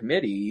of my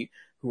committee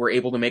who were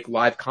able to make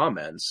live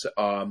comments.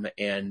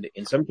 And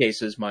in some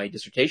cases, my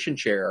dissertation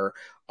chair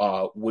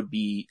would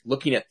be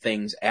looking at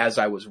things as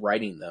I was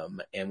writing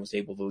them and was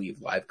able to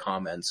leave live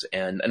comments.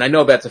 And I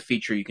know that's a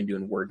feature you can do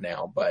in Word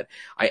now, but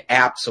I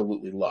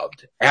absolutely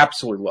loved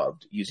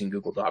using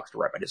Google Docs to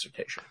write my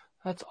dissertation.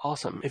 That's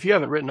awesome. If you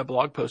haven't written a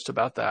blog post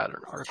about that or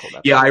an article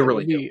about that, I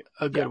really would be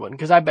a good one,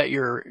 because I bet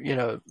you're, in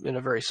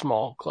a very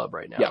small club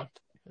right now. Yeah.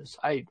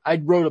 I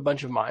wrote a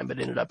bunch of mine, but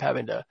ended up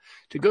having to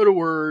go to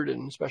Word,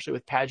 and especially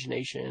with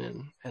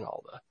pagination and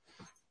all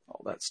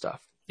that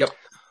stuff. Yep.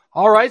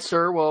 All right,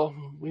 sir. Well,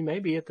 we may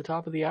be at the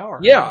top of the hour.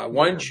 Yeah.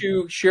 Why don't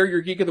you share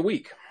your Geek of the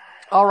Week?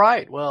 All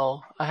right.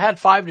 Well, I had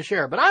 5 to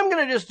share, but I'm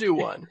going to just do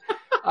one.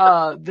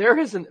 There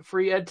is a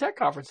free Ed Tech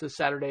conference this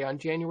Saturday on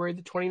January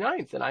the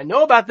 29th. And I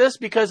know about this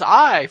because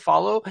I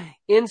follow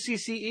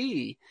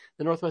NCCE,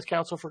 the Northwest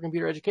Council for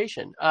Computer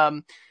Education.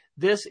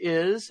 This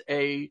is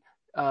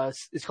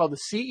it's called the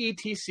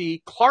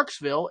CETC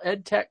Clarksville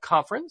Ed Tech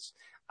Conference.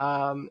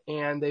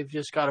 And they've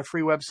just got a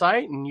free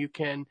website, and you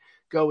can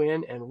go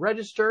in and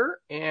register,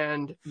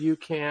 and you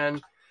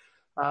can,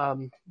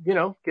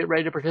 get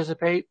ready to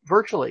participate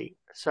virtually.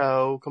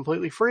 So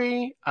completely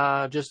free,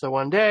 just the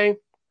one day.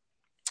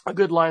 a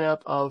good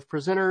lineup of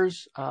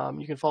presenters.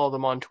 You can follow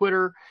them on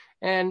Twitter.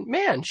 And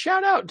man,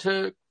 shout out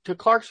to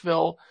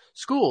Clarksville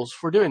schools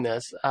for doing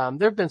this.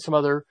 There have been some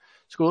other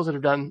schools that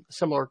have done a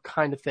similar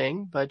kind of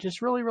thing, but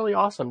just really, really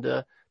awesome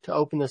to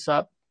open this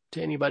up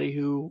to anybody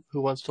who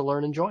wants to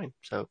learn and join.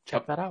 So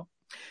check that out.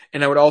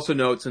 And I would also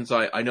note, since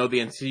I know the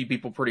NCC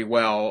people pretty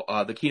well,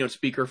 the keynote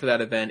speaker for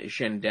that event is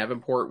Shannon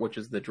Davenport, which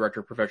is the Director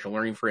of Professional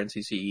Learning for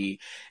NCCE.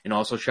 And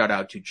also shout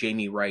out to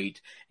Jamie Wright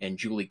and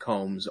Julie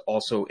Combs,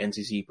 also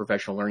NCCE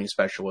Professional Learning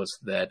Specialists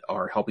that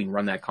are helping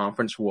run that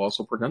conference, who will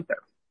also present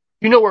there.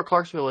 You know where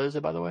Clarksville is,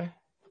 by the way?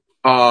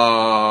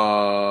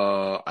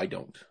 I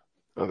don't.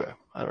 Okay,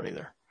 I don't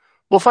either.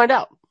 We'll find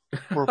out.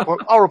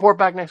 I'll report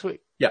back next week.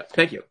 Yeah,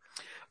 thank you.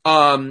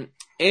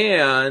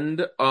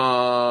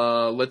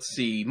 Let's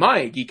see.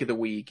 My Geek of the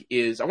Week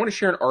is, I want to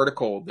share an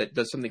article that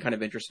does something kind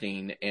of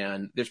interesting,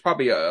 and there's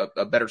probably a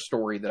better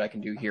story that I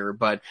can do here,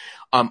 but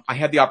I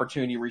had the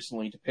opportunity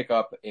recently to pick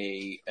up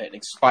an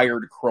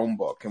expired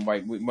Chromebook, and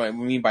what we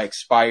mean by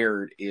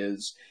expired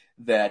is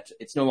that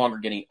it's no longer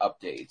getting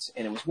updates,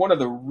 and it was one of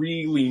the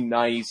really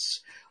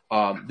nice.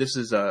 This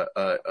is a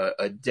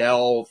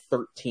Dell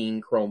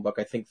 13 Chromebook.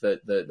 I think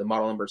the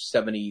model number is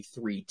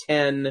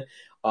 7310.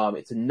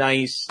 It's a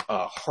nice,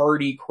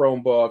 hardy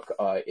Chromebook.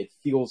 It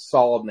feels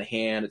solid in the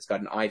hand. It's got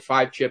an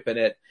i5 chip in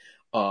it,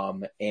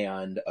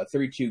 and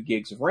 32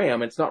 gigs of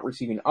RAM. It's not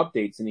receiving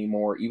updates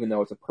anymore, even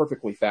though it's a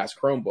perfectly fast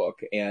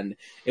Chromebook. And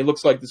it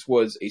looks like this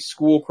was a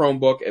school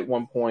Chromebook at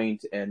one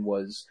point, and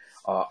was,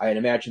 I had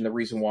imagined the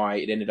reason why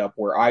it ended up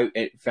where I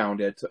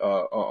found it,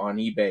 on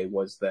eBay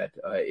was that,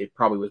 it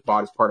probably was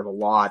bought as part of a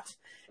lot.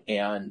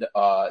 And,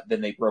 then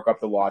they broke up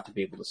the lot to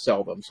be able to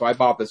sell them. So I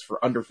bought this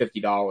for under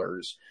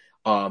 $50.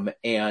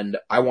 And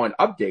I want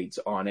updates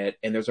on it.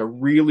 And there's a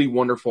really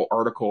wonderful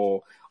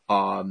article,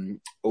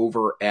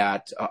 over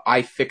at,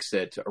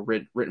 iFixit,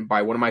 written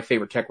by one of my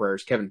favorite tech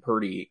writers, Kevin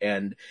Purdy.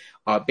 And,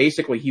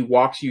 basically he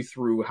walks you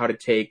through how to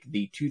take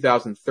the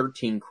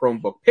 2013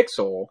 Chromebook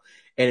Pixel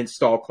and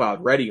install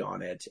Cloud Ready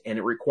on it. And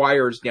it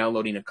requires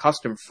downloading a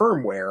custom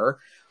firmware,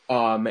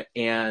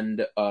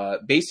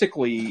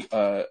 basically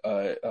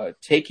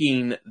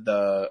taking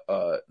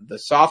the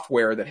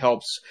software that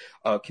helps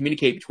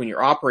communicate between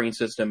your operating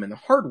system and the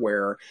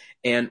hardware,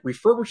 and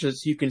refurbishes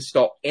so you can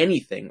install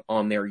anything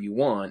on there you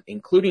want,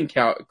 including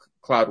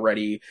Cloud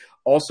Ready,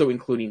 also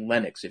including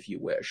Linux if you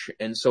wish.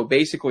 And so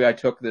basically I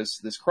took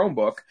this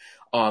Chromebook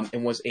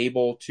and was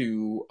able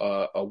to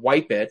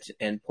wipe it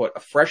and put a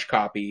fresh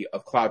copy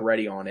of Cloud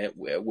Ready on it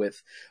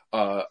with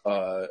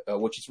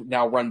which is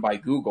now run by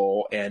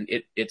Google, and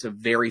it's a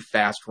very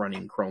fast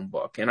running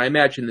Chromebook. And I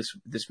imagine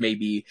this may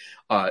be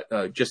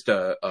just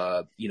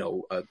an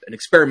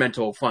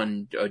experimental,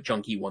 fun,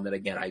 junky one that,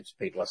 again, I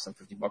paid less than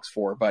 $50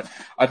 for, but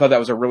I thought that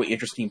was a really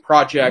interesting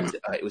project.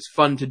 It was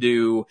fun to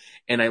do,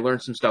 and I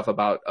learned some stuff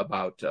about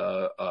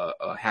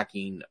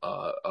hacking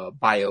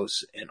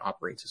BIOS and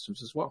operating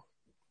systems as well.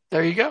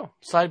 There you go.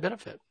 Side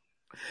benefit.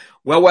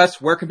 Well, Wes,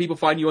 where can people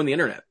find you on the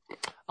internet?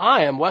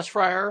 I am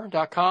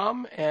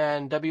wesfryer.com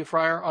and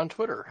wfryer on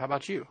Twitter. How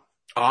about you?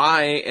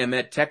 I am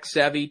at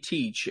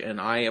TechSavvyTeach,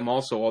 and I am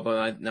also,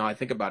 although now I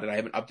think about it, I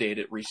haven't updated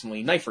it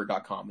recently,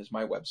 Nifer.com is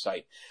my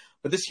website.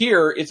 But this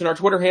here, it's in our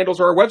Twitter handles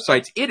or our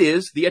websites. It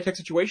is the EdTech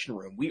Situation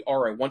Room. We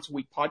are a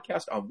once-a-week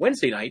podcast on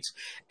Wednesday nights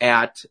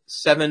at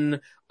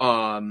 7,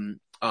 actually,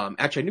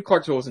 I knew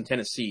Clarksville was in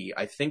Tennessee.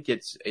 I think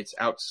it's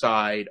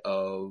outside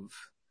of,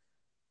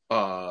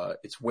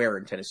 it's where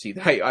in Tennessee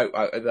that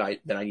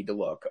I need to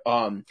look.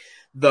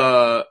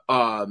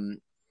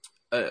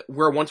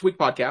 We're a once a week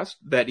podcast.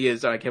 That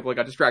is, I can't believe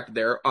I got distracted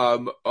there.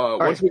 Once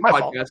a week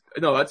podcast. Fault.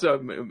 No, that's,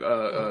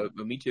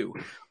 me too.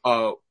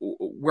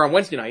 We're on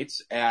Wednesday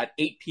nights at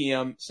 8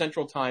 p.m.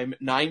 Central Time,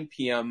 9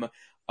 p.m.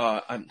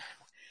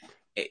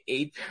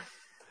 8.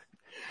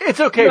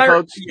 It's okay,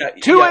 folks. Yeah,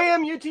 2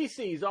 a.m.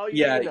 UTC is all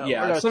you need to know.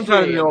 Yeah.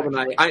 Sometime in the middle of the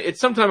night. It's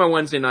sometime on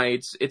Wednesday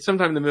nights. It's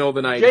sometime in the middle of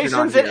the night.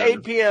 Jason's at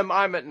 8 p.m.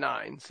 I'm at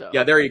 9. So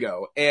yeah, there you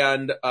go.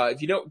 And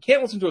if you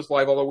can't listen to us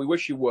live, although we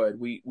wish you would,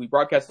 we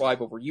broadcast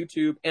live over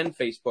YouTube and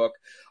Facebook.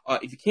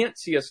 If you can't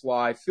see us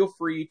live, feel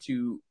free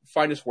to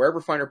find us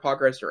wherever finer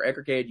podcasts are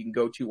aggregated. You can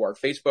go to our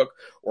Facebook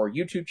or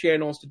YouTube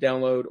channels to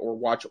download or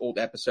watch old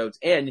episodes,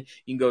 and you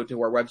can go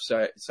to our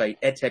website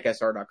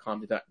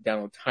edtechsr.com to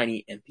download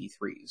tiny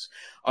MP3s.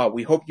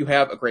 We hope you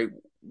have a great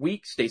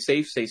week. Stay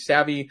safe, stay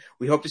savvy.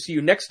 We hope to see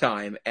you next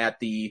time at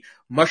the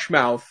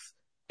Mushmouth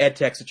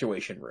EdTech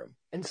Situation Room.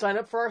 And sign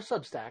up for our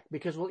Substack,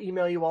 because we'll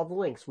email you all the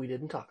links we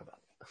didn't talk about.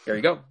 There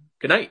you go.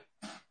 Good night.